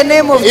Receive it in the naye.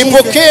 name of Jesus.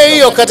 Ipokee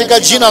hiyo katika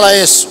jina la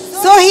Yesu.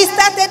 So he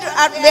started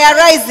at the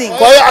arising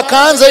Kwa hiyo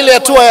akaanza ile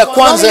hatua ya from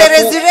kwanza the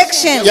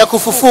resurrection. ya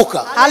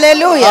kufufuka.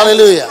 Hallelujah.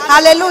 Hallelujah.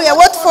 Hallelujah.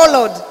 What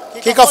followed?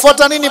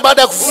 Kikafuata nini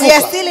baada ya We are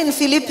kufufuka? still in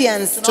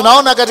Philippians.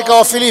 Tunaona katika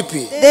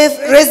Wafilipi The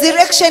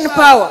resurrection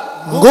power.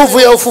 nguvu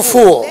ya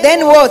ufufuo.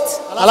 Then what?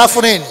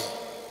 Alafu nini?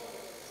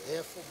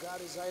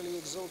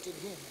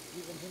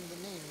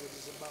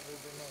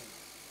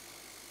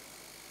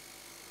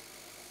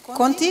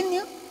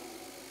 Continue.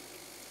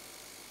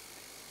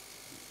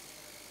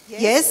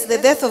 Yes, the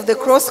death of the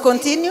cross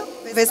continue.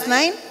 Verse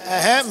 9.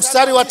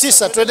 Mstari wa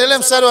 9. Tuendelee,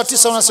 mstari wa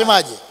 9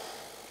 unasemaje?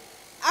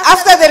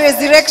 After the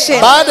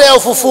resurrection, Baada ya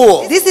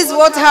ufufuo, this is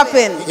what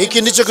happened.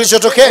 hiki ndicho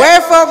kilichotokea.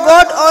 Wherefore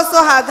God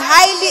also hath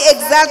highly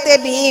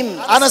exalted him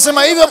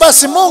Anasema hivyo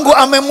basi Mungu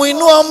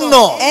amemuinua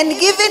mno and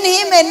given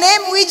him a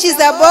name which is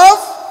above.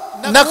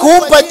 na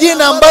kumpa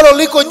jina ambalo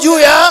liko juu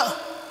ya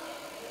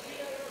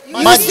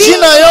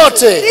majina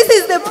yote. This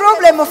is the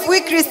problem of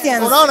we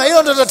Christians. Unaona,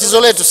 hilo ndio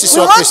tatizo letu sisi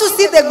We wa want Kristo. to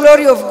see the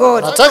glory of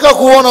God. Nataka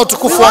kuona We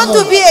utukufu wa want to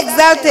Mungu. be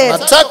exalted.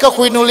 Nataka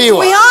kuinuliwa.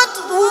 We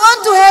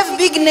want to have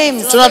big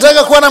names.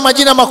 Tunataka kuwa na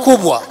majina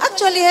makubwa.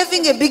 Actually,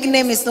 having a big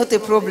name is not a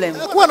problem.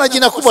 Kuwa na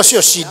jina kubwa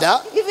sio shida.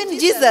 Even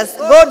Jesus,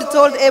 God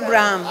told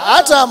Abraham,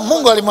 Hata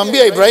Mungu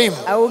alimwambia Ibrahimu,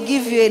 I will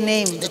give you a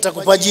name.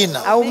 nitakupa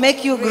jina, I will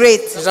make you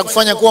great.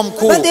 nitakufanya kuwa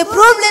mkuu. But the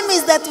problem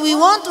is that we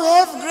want to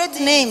have great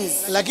names.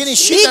 Lakini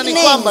shida Big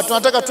ni kwamba names.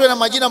 tunataka tuwe na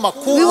majina We want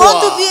to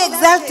makubwa. be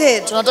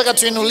exalted. Tunataka We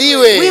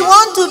tuinuliwe.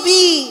 want to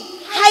be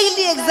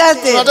highly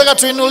exalted. Tunataka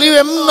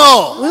tuinuliwe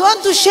mno. We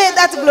want to share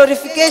that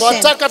glorification.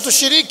 Tunataka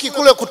tushiriki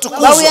kule But we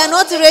kutukuzwa. are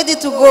not ready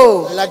to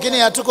go Lakini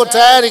hatuko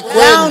tayari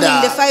down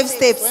in the kwenda 5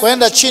 steps.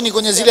 kwenda chini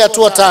kwenye zile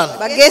hatua 5.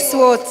 But guess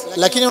what?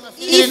 Lakini unafikiri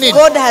If nini?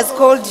 God has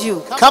called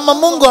you, Kama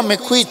Mungu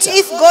amekuita,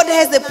 if God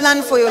has a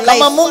plan for your kama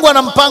life, Mungu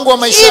ana mpango wa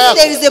maisha if yako,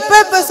 there is a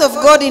purpose of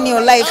God in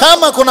your life,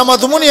 kama kuna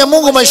madhumuni ya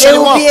Mungu there maishani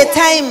will be a mwako,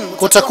 time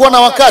kutakuwa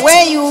na wakati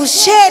where you will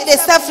share the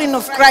suffering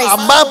of Christ.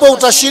 ambapo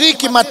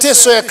utashiriki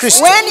mateso ya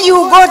Kristo, When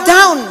you go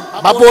down,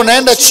 ambapo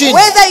unaenda chini,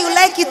 whether you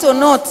like it or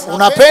not,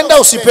 unapenda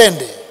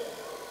usipende,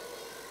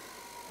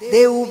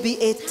 there will be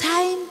a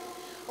time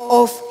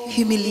of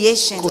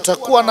humiliation.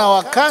 kutakuwa na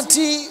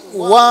wakati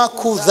wa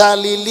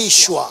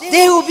kudhalilishwa.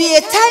 There will be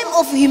a time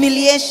of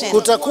humiliation.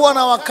 Kutakuwa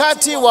na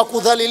wakati wa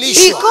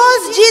kudhalilishwa.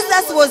 Because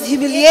Jesus was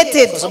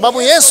humiliated, Kwa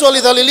sababu Yesu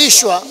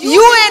alidhalilishwa,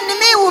 you and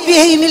me will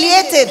be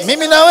humiliated.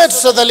 mimi na wewe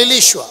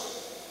tutadhalilishwa.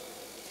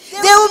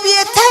 There will be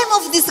a time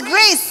of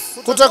disgrace.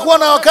 Kutakuwa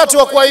na wakati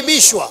wa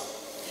kuaibishwa.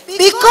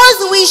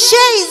 Because we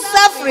share his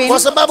suffering, kwa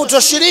sababu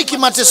tushiriki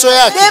mateso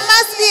yake, there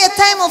must be a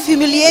time of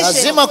humiliation.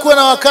 lazima kuwe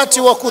na wakati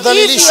wa If you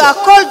kudhalilishwa. are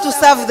called to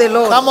serve the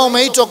Lord, Kama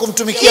umeitwa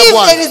kumtumikia if there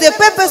Bwana, is a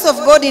purpose of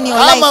God in your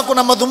kama life,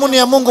 kuna madhumuni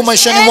ya Mungu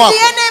maishani and mwako, the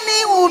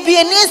enemy will be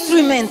an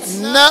instrument.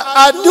 na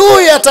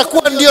adui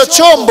atakuwa ndio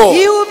chombo,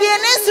 He will be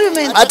an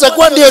instrument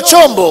atakuwa ndio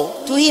chombo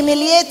to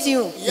humiliate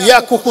you.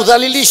 ya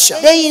kukudhalilisha.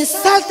 They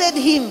insulted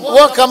him.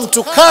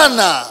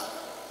 Wakamtukana,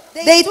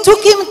 They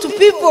took him to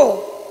people.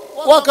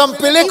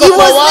 wakampeleka He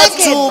kwa was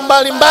watu naked.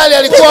 mbalimbali,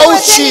 alikuwa People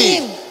were telling uchi.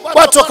 him,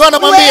 Watu wakawa You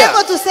were wanamwambia,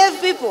 able to save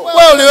people.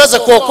 wewe uliweza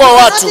kuokoa You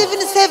watu, cannot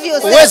even save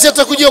yourself. huwezi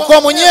hata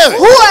kujiokoa mwenyewe.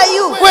 Who are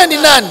you? Wewe ni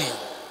nani?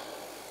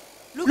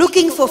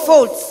 Looking for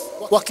faults.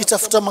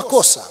 Wakitafuta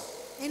makosa.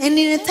 And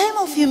in a time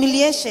of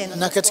humiliation,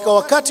 Na katika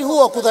wakati huo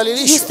wa you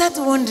kudhalilishwa, start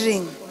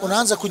wondering,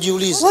 unaanza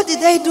kujiuliza, what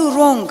did I do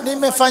wrong?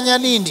 nimefanya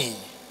nini?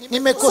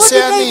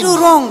 Nimekosea What did I do nini?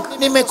 wrong?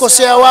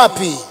 Nimekosea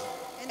wapi?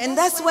 And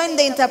that's when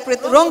the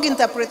wrong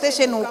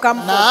interpretation will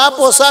come Na from.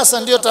 hapo sasa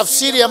ndio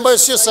tafsiri ambayo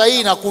sio sahihi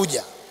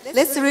inakuja.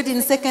 Let's read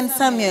in 2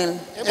 Samuel.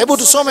 Hebu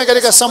tusome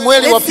katika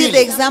Samueli wa Let's see the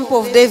pili, example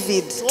of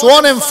David.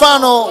 tuone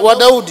mfano wa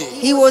Daudi.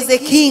 He was a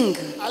king.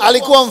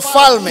 Alikuwa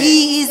mfalme,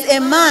 He is a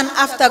man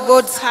after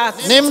God's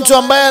heart. ni mtu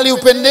ambaye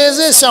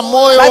aliupendezesha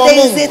moyo But wa there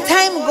is Mungu. a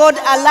time God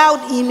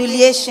allowed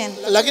humiliation.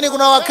 Lakini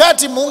kuna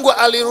wakati Mungu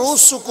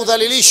aliruhusu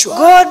kudhalilishwa.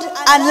 God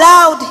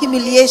allowed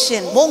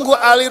humiliation. Mungu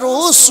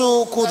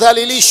aliruhusu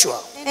kudhalilishwa.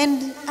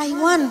 And I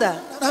wonder,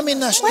 Nami why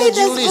does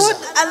najiuliza, God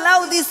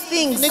allow these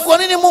things? ni kwa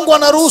nini Mungu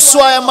anaruhusu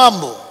haya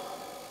mambo?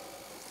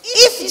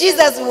 If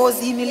Jesus was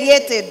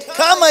humiliated,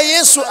 Kama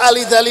Yesu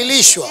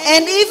alidhalilishwa,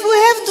 and if we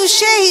have to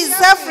share his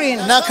suffering,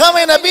 na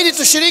kama inabidi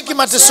tushiriki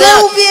mateso there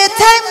will yake, be a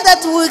time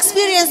that we will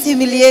experience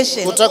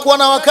humiliation. kutakuwa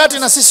na wakati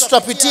na sisi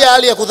tutapitia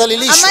hali ya Am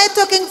kudhalilishwa. I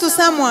talking to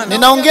someone?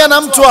 Ninaongea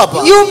na mtu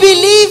hapa. You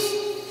believe,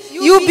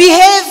 you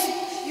behave,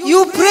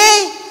 you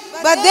pray,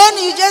 but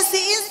then you just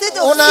see, instead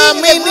of seeing the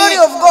Unaamini, glory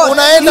of God,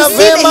 unaenda you see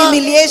the vema,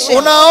 humiliation.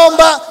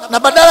 unaomba, na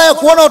badala ya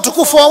kuona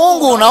utukufu wa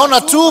Mungu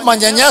unaona tu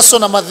manyanyaso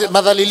na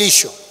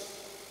madhalilisho.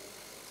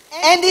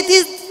 And it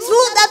is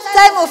through that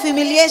time of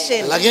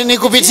humiliation, Lakini ni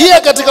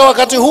kupitia katika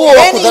wakati huo wa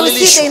then you see the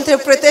kudhalilishwa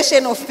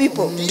interpretation of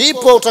people.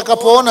 ndipo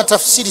utakapoona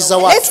tafsiri za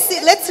watu.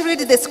 Let's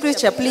read the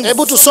scripture, please.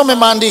 Hebu tusome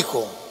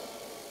maandiko.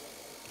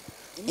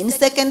 In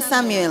 2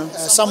 Samuel.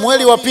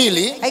 Samueli wa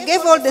pili. I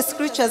gave all the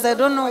scriptures. I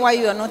don't know why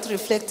you are not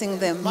reflecting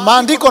them.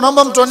 Maandiko,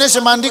 naomba mtuonyeshe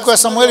maandiko ya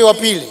Samueli wa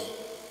pili.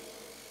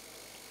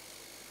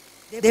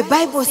 The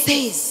Bible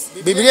says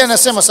Biblia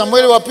inasema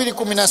Samueli wa pili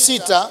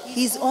 16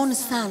 his own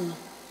son.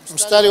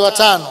 mstari wa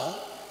 5.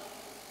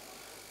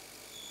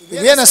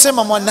 Biblia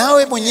inasema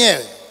mwanawe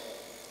mwenyewe.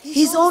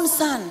 His own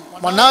son.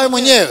 Mwanawe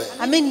mwenyewe.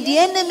 I mean, the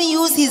enemy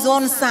used his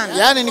own son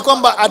Yaani ni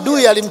kwamba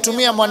adui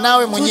alimtumia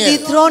mwanawe to mwenyewe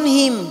dethrone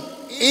him.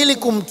 ili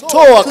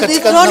kumtoa katika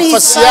dethrone his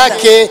nafasi father.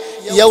 yake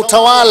ya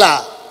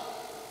utawala,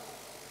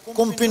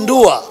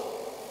 kumpindua.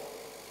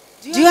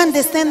 Do you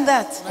understand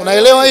that?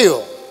 Unaelewa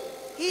hiyo?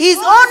 His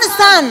own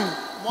son.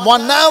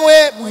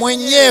 Mwanawe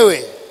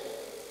mwenyewe.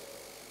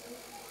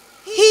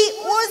 He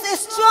was a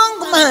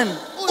strong man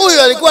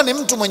Huyu alikuwa ni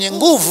mtu mwenye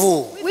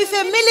nguvu with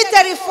a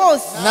military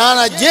force, na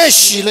ana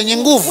jeshi lenye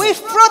nguvu, with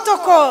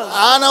protocol.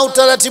 ana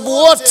utaratibu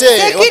wote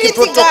wa Security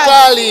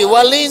kiprotokali,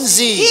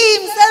 walinzi. He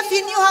himself,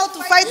 he knew how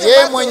to fight the Yeye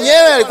battle.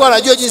 mwenyewe alikuwa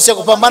anajua jinsi ya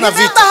kupambana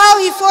Remember vita. how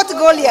he fought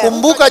Goliath.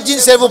 Kumbuka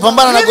jinsi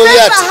alivyopambana na Remember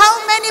Goliati.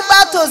 how many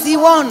battles he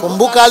won.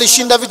 Kumbuka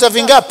alishinda vita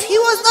vingapi. He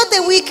was not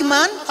a weak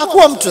man.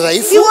 Hakuwa mtu He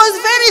dhaifu, was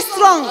very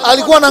strong.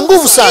 alikuwa na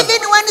nguvu sana.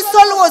 Even when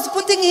Saul was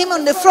putting him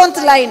on the front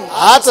line,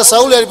 Hata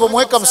Sauli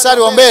alipomweka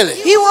mstari wa mbele,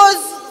 he was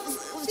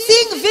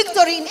seeing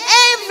victory in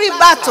every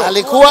battle.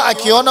 alikuwa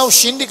akiona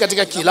ushindi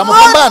katika kila God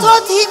mapambano.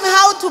 taught him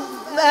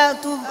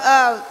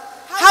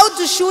how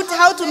to shoot,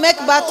 how to make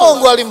battle.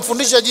 Mungu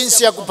alimfundisha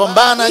jinsi ya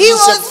kupambana, He jinsi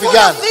ya was full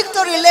kupigana. of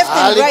victory left and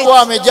Alikuwa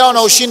right. amejawa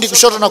na ushindi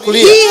kushoto na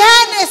kulia. He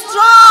had a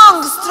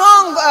strong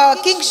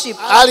kingship.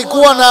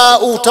 Alikuwa na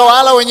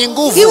utawala wenye He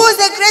nguvu. was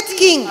a great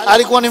king.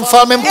 Alikuwa ni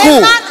mfalme A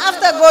mkuu, man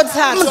after God's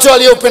heart. mtu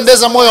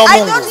aliyeupendeza moyo wa I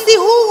Mungu. don't see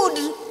who would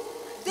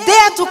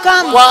dare to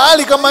come. Kwa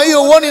hali kama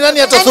hiyo, huoni nani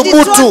atathubutu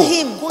dethrone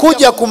him.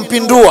 kuja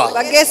kumpindua.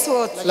 But guess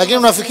what? Lakini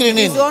unafikiri His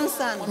nini? own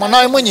son.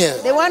 Mwanawe mwenyewe,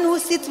 The one who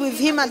sits with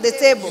him at the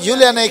table.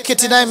 yule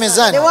anayeketi naye The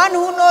mezani, one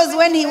who knows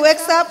when he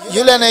wakes up.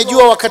 yule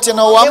anayejua wakati The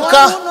one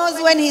anaoamka, who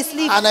knows when he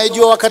sleeps.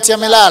 anayejua wakati The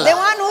amelala,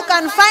 one who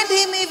can find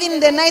him even in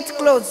the night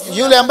clothes.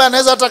 yule ambaye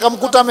anaweza hata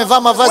akamkuta amevaa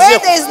mavazi Where ya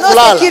there is no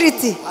kulala,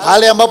 security.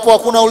 hali ambapo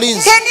hakuna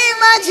ulinzi. Can you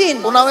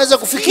imagine? Unaweza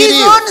kufikiri His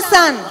hiyo? own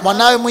son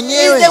Mwanawe is the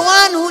mwenyewe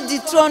one who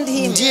dethroned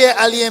him. ndiye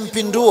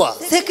aliyempindua.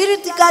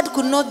 Security guard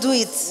could not do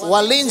it.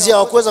 Walinzi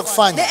hawakuweza The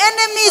kufanya,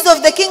 enemies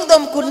of the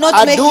kingdom could not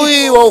make it.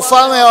 adui wa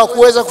ufalme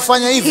hawakuweza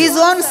kufanya hivyo. His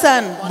own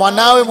son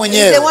Mwanawe is the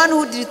mwenyewe one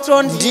who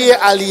dethroned him. ndiye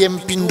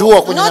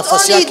aliyempindua kwenye Not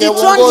nafasi only yake ya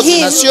dethroned uongozi,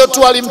 him, na sio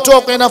tu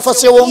alimtoa kwenye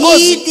nafasi ya He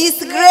uongozi,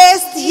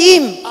 disgraced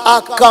him.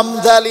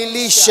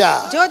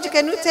 akamdhalilisha. George,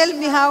 can you tell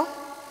me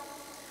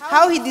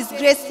how he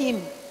disgraced him?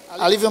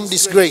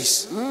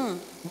 Alivyomdisgrace.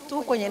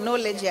 Tu kwenye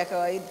knowledge ya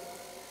kawaida.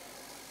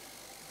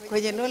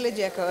 kwenye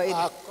knowledge ya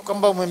kawaida.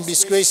 Kwamba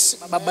umemdisgrace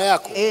baba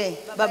yako.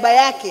 Baba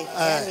yake.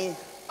 Yani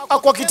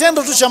Kwa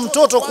kitendo tu cha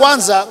mtoto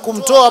kwanza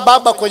kumtoa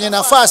baba kwenye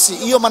nafasi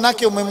hiyo,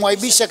 manake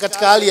umemwaibisha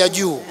katika hali ya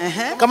juu.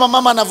 Kama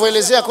mama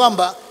anavyoelezea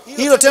kwamba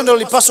hilo tendo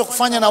lilipaswa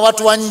kufanya na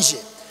watu wa nje,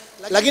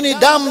 lakini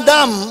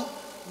damu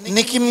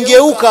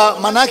nikimgeuka,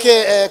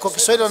 manake kwa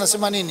Kiswahili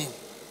wanasema nini?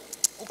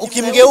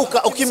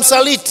 Ukimgeuka,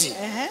 ukimsaliti.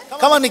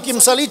 Kama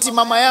nikimsaliti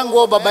mama yangu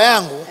au baba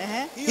yangu,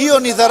 hiyo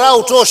ni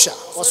dharau tosha.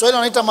 Waswahili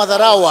wanaita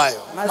madharau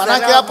hayo.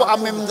 Manake hapo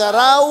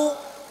amemdharau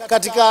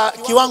katika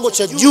kiwango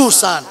cha juu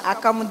sana,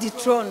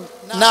 akamdethrone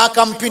na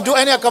akampindua,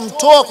 yani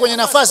akamtoa kwenye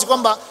nafasi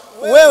kwamba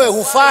wewe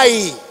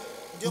hufai.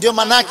 Ndio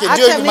manake,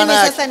 ndio maana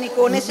yake.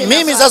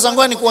 Mimi sasa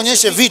ngoja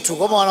nikuonyeshe vitu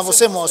kama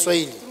wanavyosema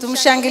Waswahili.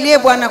 Tumshangilie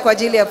Bwana kwa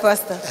ajili ya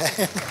pastor.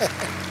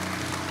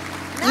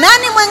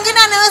 Nani mwingine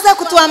anaweza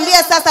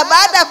kutuambia sasa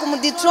baada ya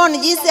kumdethrone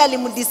jinsi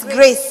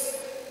alimdisgrace?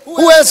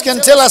 Who else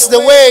can tell us the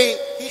way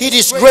he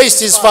disgraced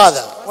his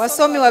father?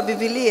 Wasomi wa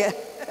Biblia.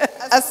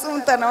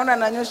 Asumta naona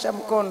ananyosha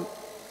mkono.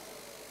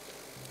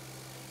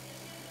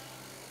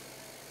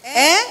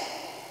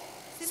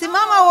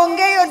 Simama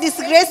uongee hiyo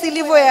disgrace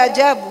ilivyo ya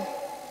ajabu.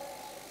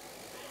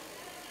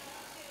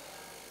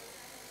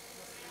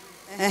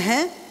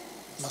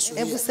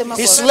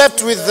 He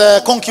slept with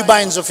the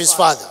concubines of his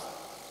father.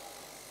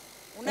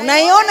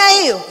 Unaiona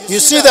hiyo? You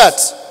see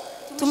that?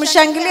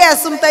 Tumshangilie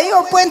Asumta,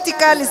 hiyo pointi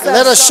kali sana.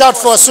 Let us shout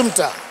for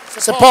Asumta.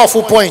 It's a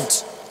powerful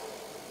point.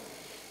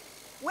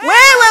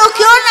 Wewe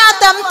ukiona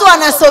hata mtu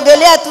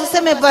anasogelea,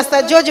 tuseme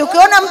Pastor George,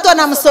 ukiona mtu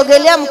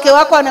anamsogelea mke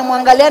wako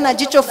anamwangalia na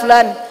jicho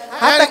fulani,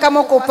 hata kama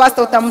uko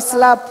pastor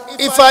utamslap.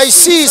 If I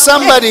see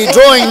somebody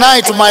drawing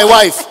nigh to my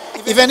wife,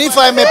 even if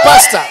I'm a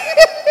pastor,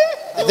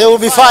 there will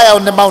be fire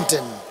on the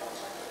mountain.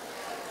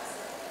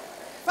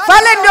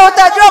 Pale ndio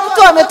utajua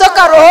mtu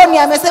ametoka rohoni,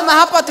 amesema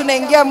hapa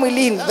tunaingia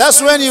mwilini.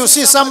 That's when you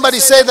see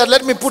somebody say that,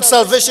 let me put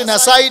salvation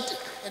aside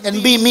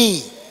and be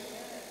me.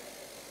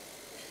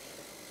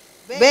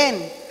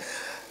 Ben,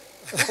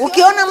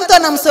 ukiona mtu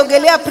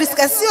anamsogelea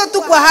Priska, sio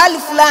tu kwa hali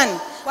fulani,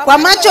 kwa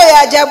macho ya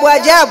ajabu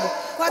ajabu,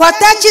 kwa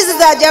touches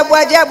za ajabu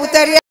ajabu,